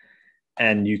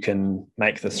 And you can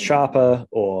make this sharper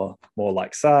or more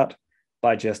like SART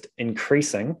by just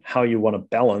increasing how you want to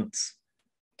balance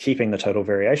keeping the total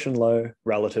variation low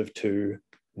relative to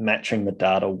matching the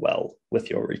data well with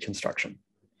your reconstruction,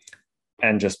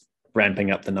 and just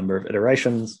ramping up the number of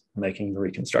iterations, making the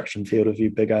reconstruction field of view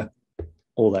bigger,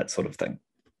 all that sort of thing.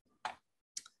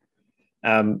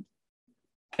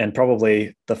 And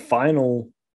probably the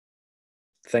final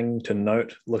thing to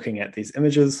note looking at these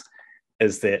images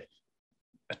is that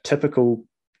a typical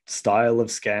style of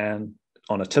scan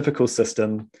on a typical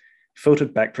system,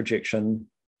 filtered back projection,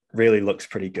 really looks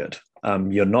pretty good.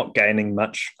 You're not gaining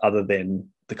much other than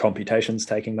the computations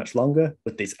taking much longer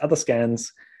with these other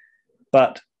scans,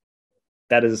 but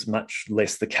that is much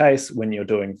less the case when you're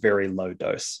doing very low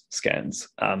dose scans.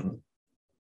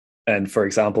 And for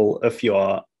example, if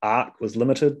your arc was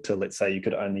limited to, let's say you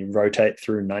could only rotate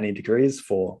through 90 degrees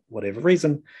for whatever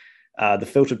reason, the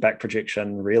filtered back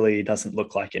projection really doesn't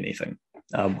look like anything,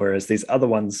 whereas these other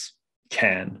ones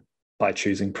can by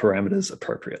choosing parameters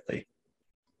appropriately.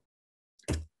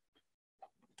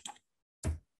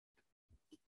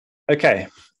 Okay,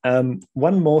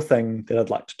 one more thing that I'd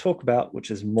like to talk about, which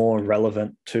is more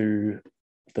relevant to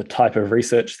the type of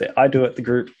research that I do at the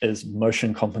group, is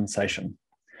motion compensation.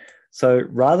 So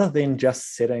rather than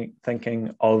just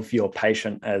thinking of your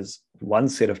patient as one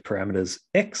set of parameters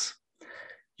X,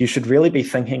 you should really be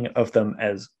thinking of them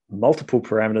as multiple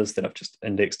parameters that I've just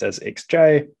indexed as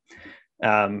xj,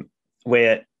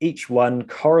 where each one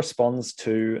corresponds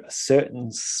to a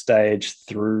certain stage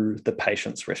through the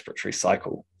patient's respiratory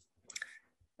cycle.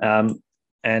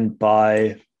 And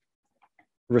by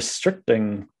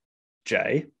restricting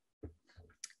J,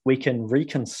 we can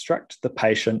reconstruct the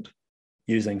patient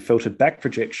using filtered back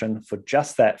projection for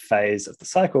just that phase of the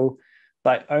cycle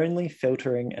by only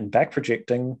filtering and back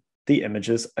projecting the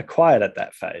images acquired at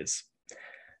that phase.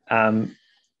 And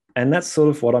that's sort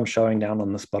of what I'm showing down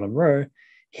on this bottom row.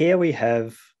 Here we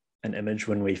have an image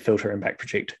when we filter and back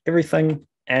project everything,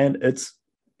 and it's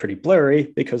pretty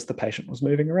blurry because the patient was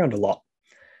moving around a lot.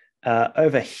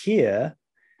 Over here,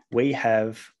 we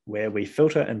have where we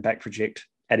filter and back project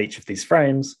at each of these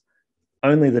frames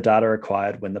only the data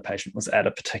acquired when the patient was at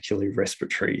a particularly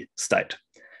respiratory state.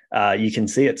 You can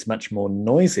see it's much more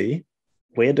noisy.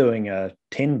 We're doing a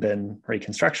 10-bin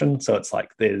reconstruction, so it's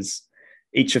like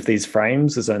each of these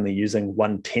frames is only using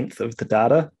 1/10 of the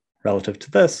data relative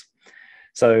to this.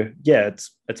 So yeah,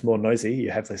 it's more noisy, you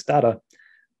have less data,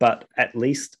 but at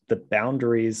least the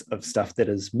boundaries of stuff that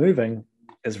is moving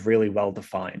is really well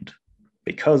defined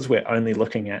because we're only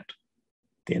looking at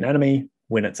the anatomy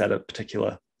when it's at a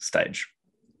particular stage.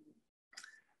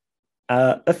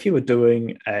 If you were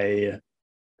doing a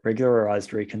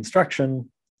regularized reconstruction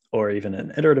or even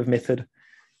an iterative method,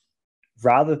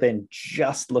 rather than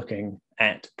just looking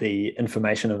at the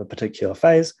information of a particular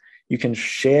phase, you can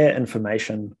share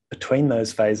information between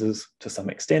those phases to some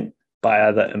extent by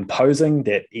either imposing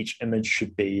that each image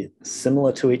should be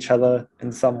similar to each other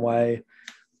in some way,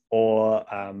 or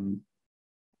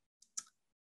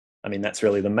I mean, that's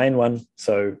really the main one.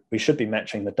 So we should be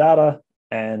matching the data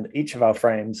and each of our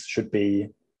frames should be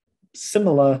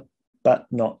similar, but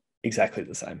not exactly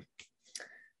the same.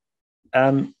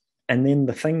 And then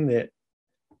the thing that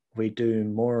we do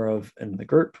more of in the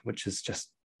group, which is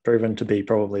just proven to be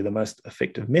probably the most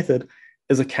effective method,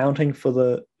 is accounting for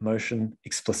the motion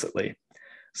explicitly.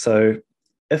 So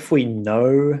if we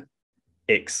know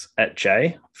X at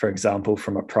J, for example,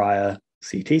 from a prior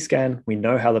CT scan, we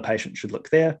know how the patient should look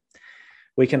there.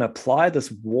 We can apply this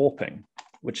warping,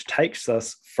 which takes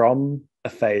us from a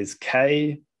phase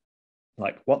K,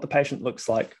 like what the patient looks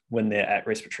like when they're at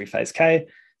respiratory phase K,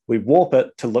 we warp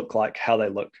it to look like how they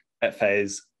look at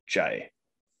phase J.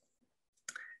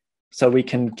 So we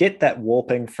can get that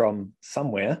warping from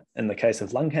somewhere. In the case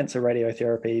of lung cancer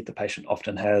radiotherapy, the patient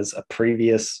often has a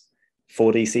previous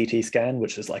 4D CT scan,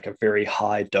 which is like a very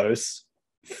high dose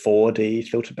 4D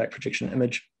filtered back projection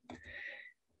image.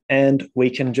 And we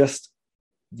can just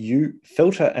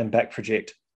filter and back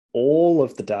project all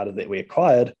of the data that we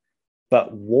acquired,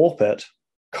 but warp it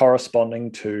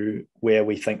corresponding to where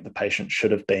we think the patient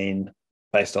should have been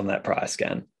based on that prior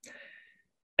scan.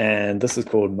 And this is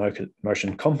called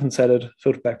motion compensated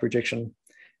filtered back projection.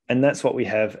 And that's what we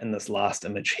have in this last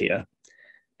image here.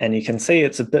 And you can see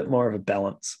it's a bit more of a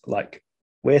balance, like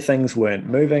where things weren't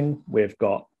moving, we've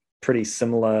got pretty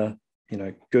similar,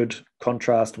 good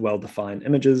contrast, well-defined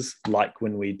images, like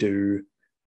when we do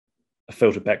a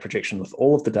filtered back projection with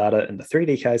all of the data in the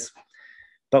 3D case,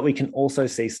 but we can also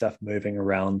see stuff moving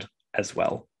around as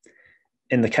well.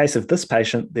 In the case of this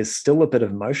patient, there's still a bit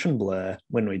of motion blur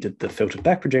when we did the filtered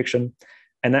back projection,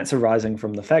 and that's arising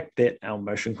from the fact that our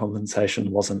motion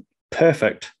compensation wasn't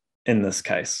perfect in this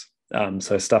case.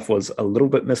 So stuff was a little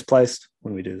bit misplaced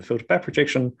when we do the filtered back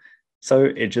projection, so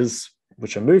edges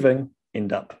which are moving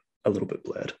end up a little bit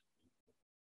blurred.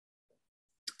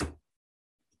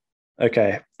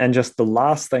 Okay, and just the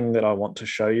last thing that I want to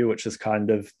show you, which is kind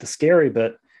of the scary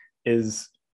bit, is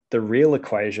the real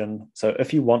equation. So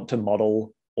if you want to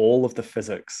model all of the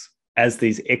physics as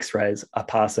these X-rays are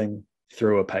passing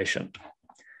through a patient.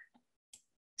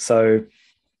 So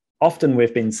often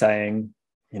we've been saying,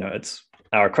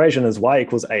 our equation is y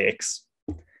equals ax.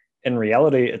 In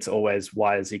reality, it's always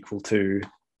y is equal to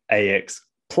ax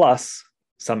plus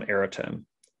some error term.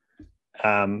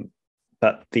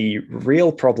 But the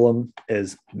real problem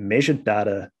is measured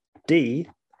data D.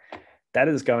 That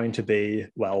is going to be,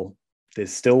 well,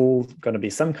 there's still going to be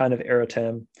some kind of error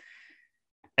term.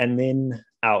 And then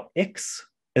our X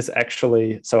is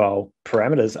actually, so our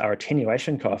parameters, our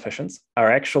attenuation coefficients,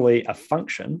 are actually a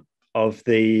function of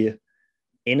the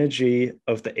energy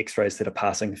of the X-rays that are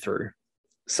passing through.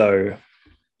 So,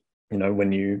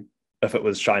 if it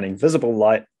was shining visible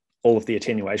light, all of the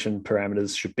attenuation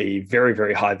parameters should be very,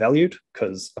 very high valued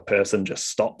because a person just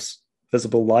stops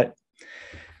visible light.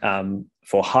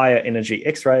 For higher energy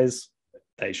X-rays,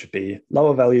 they should be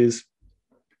lower values.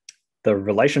 The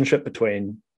relationship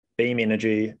between beam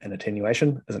energy and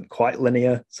attenuation isn't quite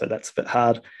linear, so that's a bit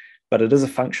hard, but it is a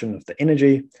function of the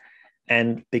energy.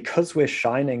 And because we're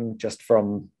shining just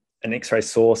from an X-ray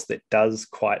source that does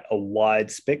quite a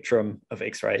wide spectrum of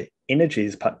X-ray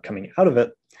energies coming out of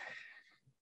it,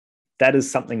 that is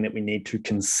something that we need to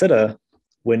consider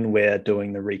when we're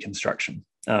doing the reconstruction.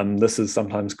 This is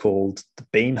sometimes called the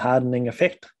beam hardening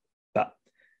effect, but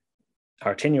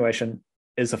our attenuation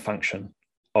is a function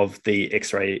of the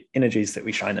X-ray energies that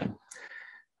we shine in.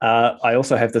 I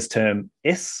also have this term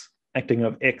S, acting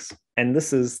of X, and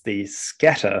this is the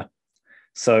scatter.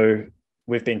 So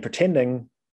we've been pretending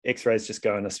X-rays just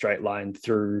go in a straight line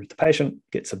through the patient,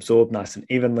 gets absorbed nice and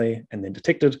evenly, and then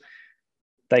detected.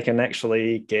 They can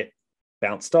actually get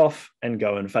bounced off and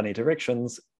go in funny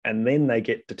directions, and then they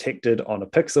get detected on a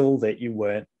pixel that you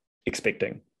weren't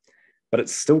expecting. But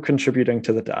it's still contributing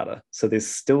to the data. So there's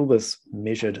still this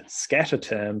measured scatter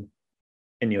term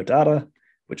in your data,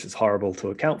 which is horrible to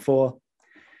account for.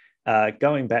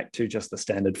 Going back to just the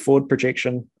standard forward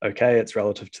projection, okay, it's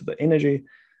relative to the energy,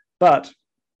 but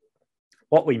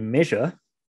what we measure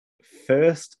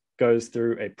first goes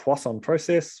through a Poisson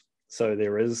process. So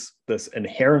there is this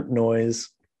inherent noise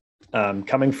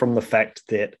coming from the fact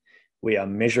that we are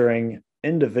measuring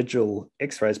individual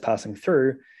X-rays passing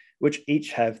through, which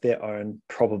each have their own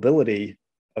probability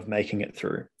of making it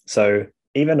through. So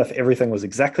even if everything was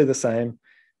exactly the same,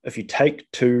 if you take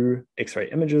two X-ray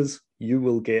images, you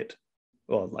will get,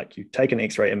 well, like you take an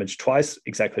X-ray image twice,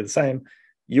 exactly the same,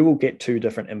 you will get two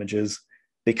different images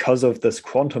because of this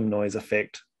quantum noise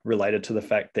effect related to the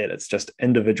fact that it's just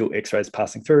individual X-rays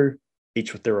passing through,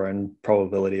 each with their own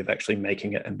probability of actually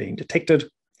making it and being detected.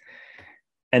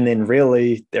 And then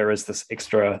really there is this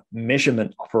extra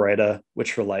measurement operator,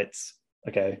 which relates,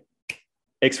 okay,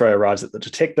 X-ray arrives at the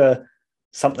detector,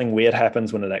 something weird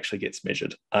happens when it actually gets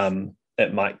measured.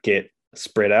 It might get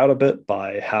spread out a bit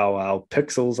by how our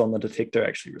pixels on the detector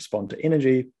actually respond to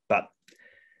energy, but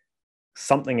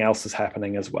something else is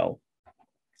happening as well.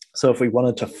 So if we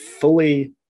wanted to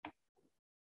fully,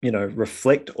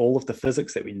 reflect all of the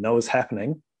physics that we know is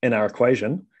happening in our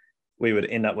equation, we would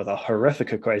end up with a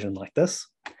horrific equation like this.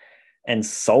 And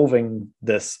solving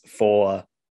this for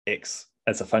X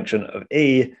as a function of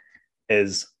E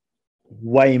is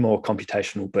way more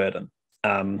computational burden.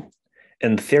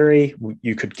 In theory,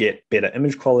 you could get better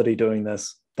image quality doing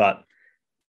this, but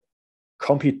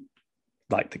the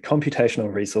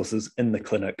computational resources in the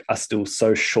clinic are still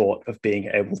so short of being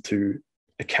able to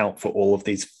account for all of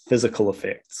these physical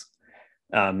effects.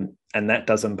 And that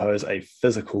does impose a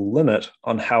physical limit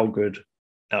on how good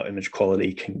our image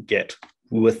quality can get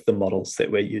with the models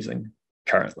that we're using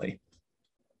currently.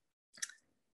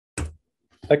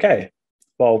 Okay,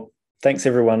 well, thanks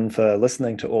everyone for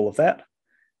listening to all of that.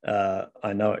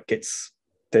 I know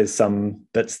there's some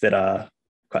bits that are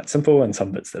quite simple and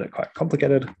some bits that are quite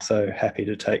complicated, so happy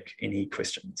to take any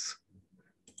questions.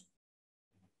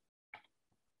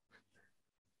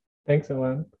 Thanks,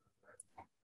 Owen.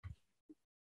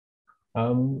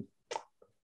 I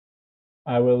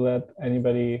will let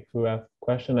anybody who has a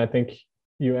question. I think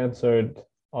you answered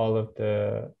all of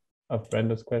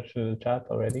Brenda's question in the chat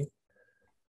already.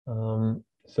 So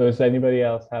does anybody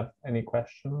else have any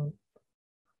questions?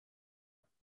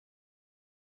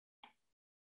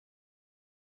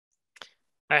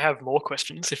 I have more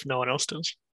questions if no one else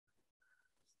does.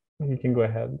 You can go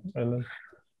ahead, Brendan.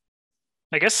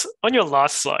 I guess on your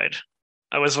last slide,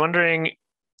 I was wondering,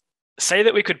 say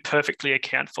that we could perfectly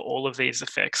account for all of these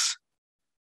effects.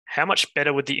 How much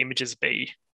better would the images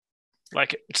be?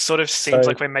 Like, it sort of seems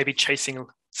like we're maybe chasing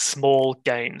small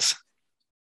gains.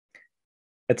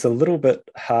 It's a little bit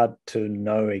hard to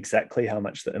know exactly how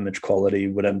much the image quality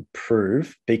would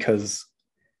improve, because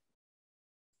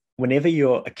whenever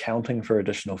you're accounting for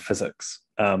additional physics,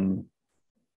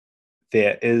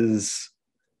 there is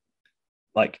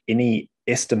like any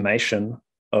estimation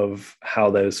of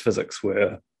how those physics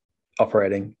were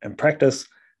operating in practice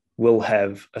will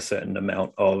have a certain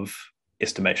amount of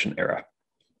estimation error.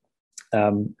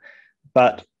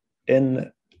 But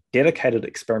in dedicated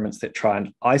experiments that try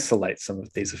and isolate some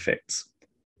of these effects,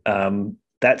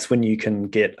 that's when you can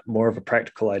get more of a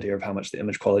practical idea of how much the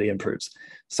image quality improves.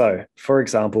 So, for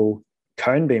example,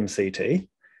 cone beam CT,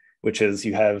 which is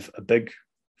you have a big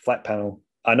flat panel.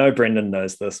 I know Brendan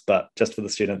knows this, but just for the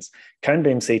students, cone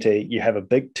beam CT, you have a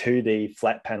big 2D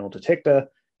flat panel detector,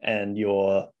 and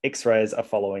your X-rays are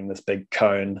following this big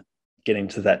cone getting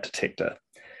to that detector.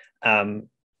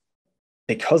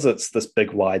 Because it's this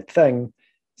big wide thing,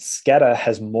 scatter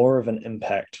has more of an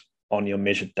impact on your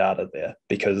measured data there,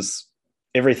 because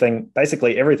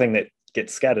basically everything that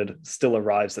gets scattered still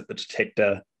arrives at the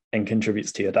detector and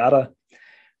contributes to your data.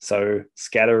 So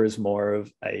scatter is more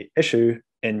of an issue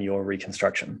in your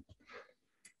reconstruction.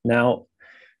 Now,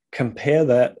 compare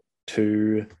that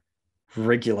to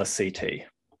regular CT.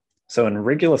 So in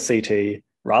regular CT,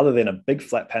 rather than a big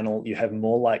flat panel, you have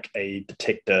more like a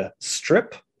detector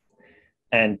strip.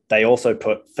 And they also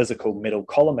put physical metal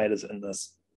collimators in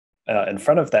this in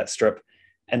front of that strip.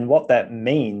 And what that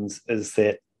means is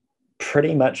that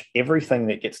pretty much everything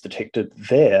that gets detected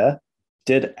there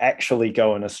did actually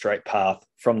go in a straight path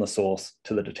from the source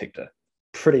to the detector.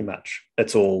 Pretty much,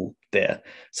 it's all there.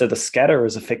 So the scatter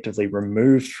is effectively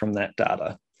removed from that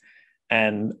data.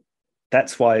 And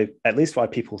that's why, at least why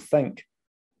people think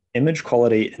image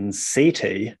quality in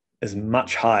CT is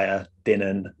much higher than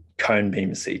in cone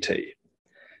beam CT.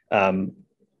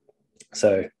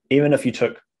 So even if you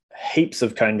took heaps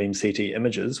of cone beam CT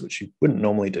images, which you wouldn't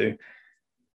normally do,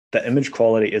 the image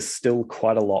quality is still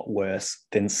quite a lot worse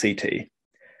than CT.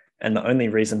 And the only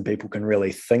reason people can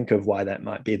really think of why that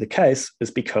might be the case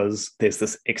is because there's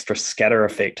this extra scatter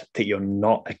effect that you're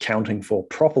not accounting for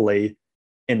properly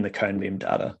in the cone beam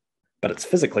data, but it's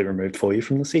physically removed for you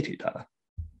from the CT data.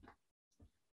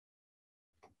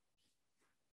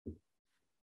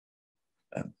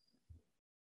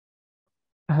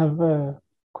 I have a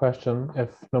question if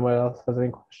nobody else has any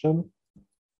question.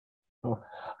 Oh.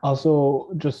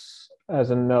 Also, just as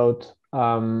a note,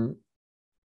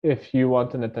 if you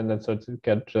want an attendance or to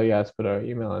get Julia's, put our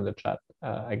email in the chat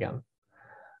again.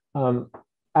 And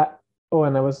I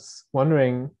was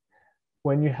wondering,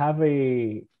 when you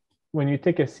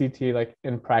take a CT like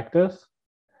in practice,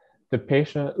 the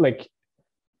patient, like,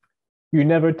 you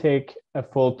never take a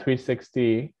full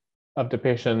 360 of the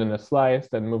patient in a slice,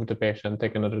 then move the patient,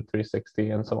 take another 360,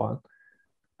 and so on.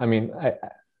 I mean,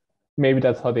 maybe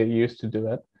that's how they used to do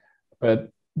it, but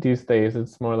these days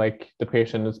it's more like the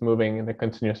patient is moving in a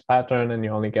continuous pattern and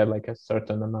you only get like a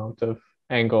certain amount of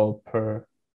angle per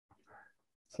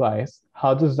slice.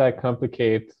 How does that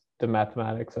complicate the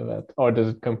mathematics of it, or does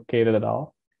it complicate it at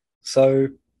all? So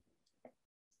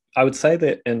I would say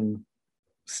that in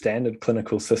standard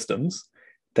clinical systems,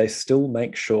 they still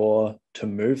make sure to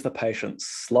move the patient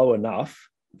slow enough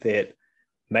that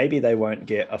maybe they won't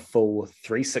get a full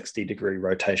 360-degree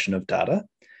rotation of data,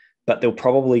 but they'll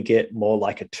probably get more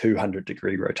like a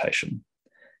 200-degree rotation.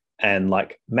 And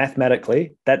like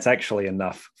mathematically, that's actually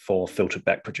enough for filtered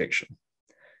back projection.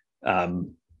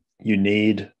 You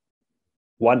need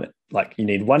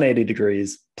 180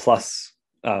 degrees plus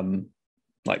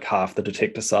like half the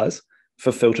detector size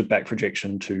for filtered back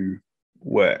projection to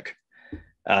work.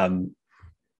 And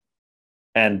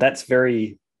that's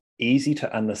very easy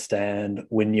to understand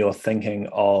when you're thinking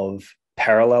of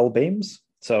parallel beams.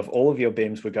 So if all of your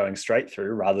beams were going straight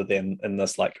through rather than in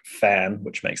this like fan,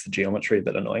 which makes the geometry a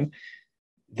bit annoying,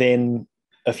 then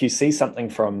if you see something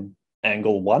from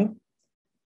angle 1,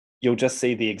 you'll just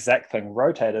see the exact thing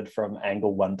rotated from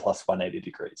angle 1 plus 180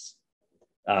 degrees.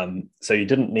 So you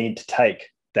didn't need to take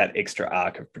that extra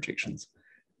arc of projections.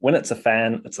 When it's a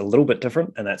fan, it's a little bit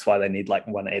different, and that's why they need like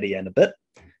 180 and a bit,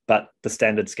 but the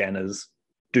standard scanners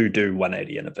do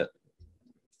 180 and a bit.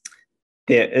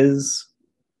 There is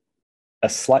a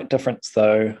slight difference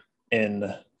though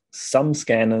in some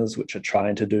scanners which are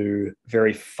trying to do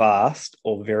very fast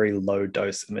or very low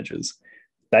dose images.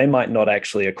 They might not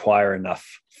actually acquire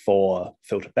enough for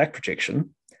filter back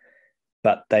projection,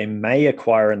 but they may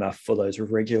acquire enough for those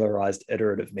regularized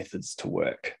iterative methods to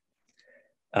work.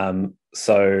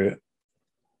 So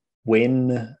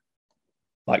when,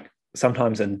 like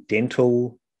sometimes in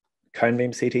dental cone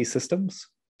beam CT systems,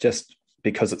 just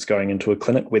because it's going into a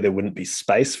clinic where there wouldn't be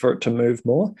space for it to move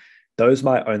more, those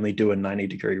might only do a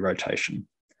 90-degree rotation.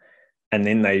 And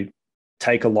then they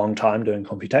take a long time doing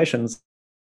computations.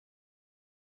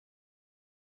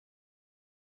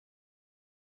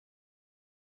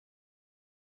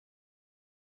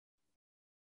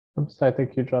 Oops, I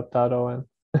think you dropped out, Owen.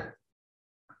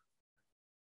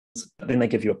 Then they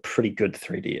give you a pretty good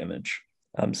 3D image.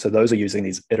 So those are using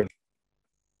these iterative.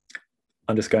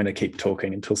 I'm just going to keep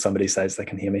talking until somebody says they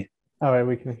can hear me. All right,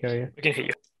 we can hear you. We can hear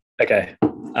you. Okay.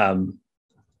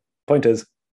 Point is,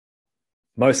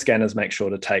 most scanners make sure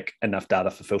to take enough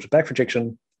data for filter back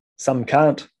projection. Some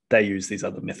can't. They use these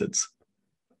other methods.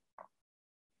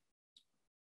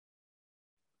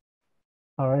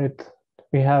 All right.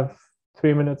 We have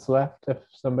 3 minutes left if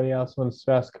somebody else wants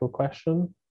to ask a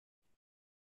question.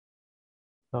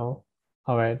 No?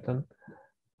 All right, then.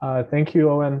 Thank you,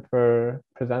 Owen, for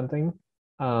presenting.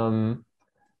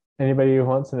 Anybody who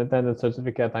wants an attendance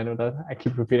certificate, I know that I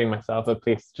keep repeating myself, but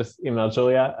please just email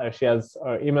Julia. She has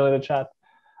our email in the chat.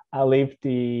 I'll leave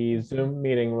the Zoom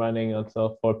meeting running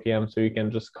until 4 p.m. so you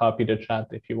can just copy the chat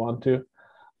if you want to.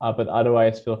 But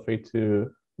otherwise, feel free to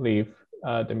leave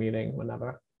the meeting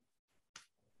whenever.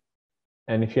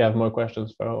 And if you have more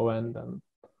questions for Owen, then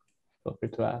feel free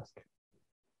to ask.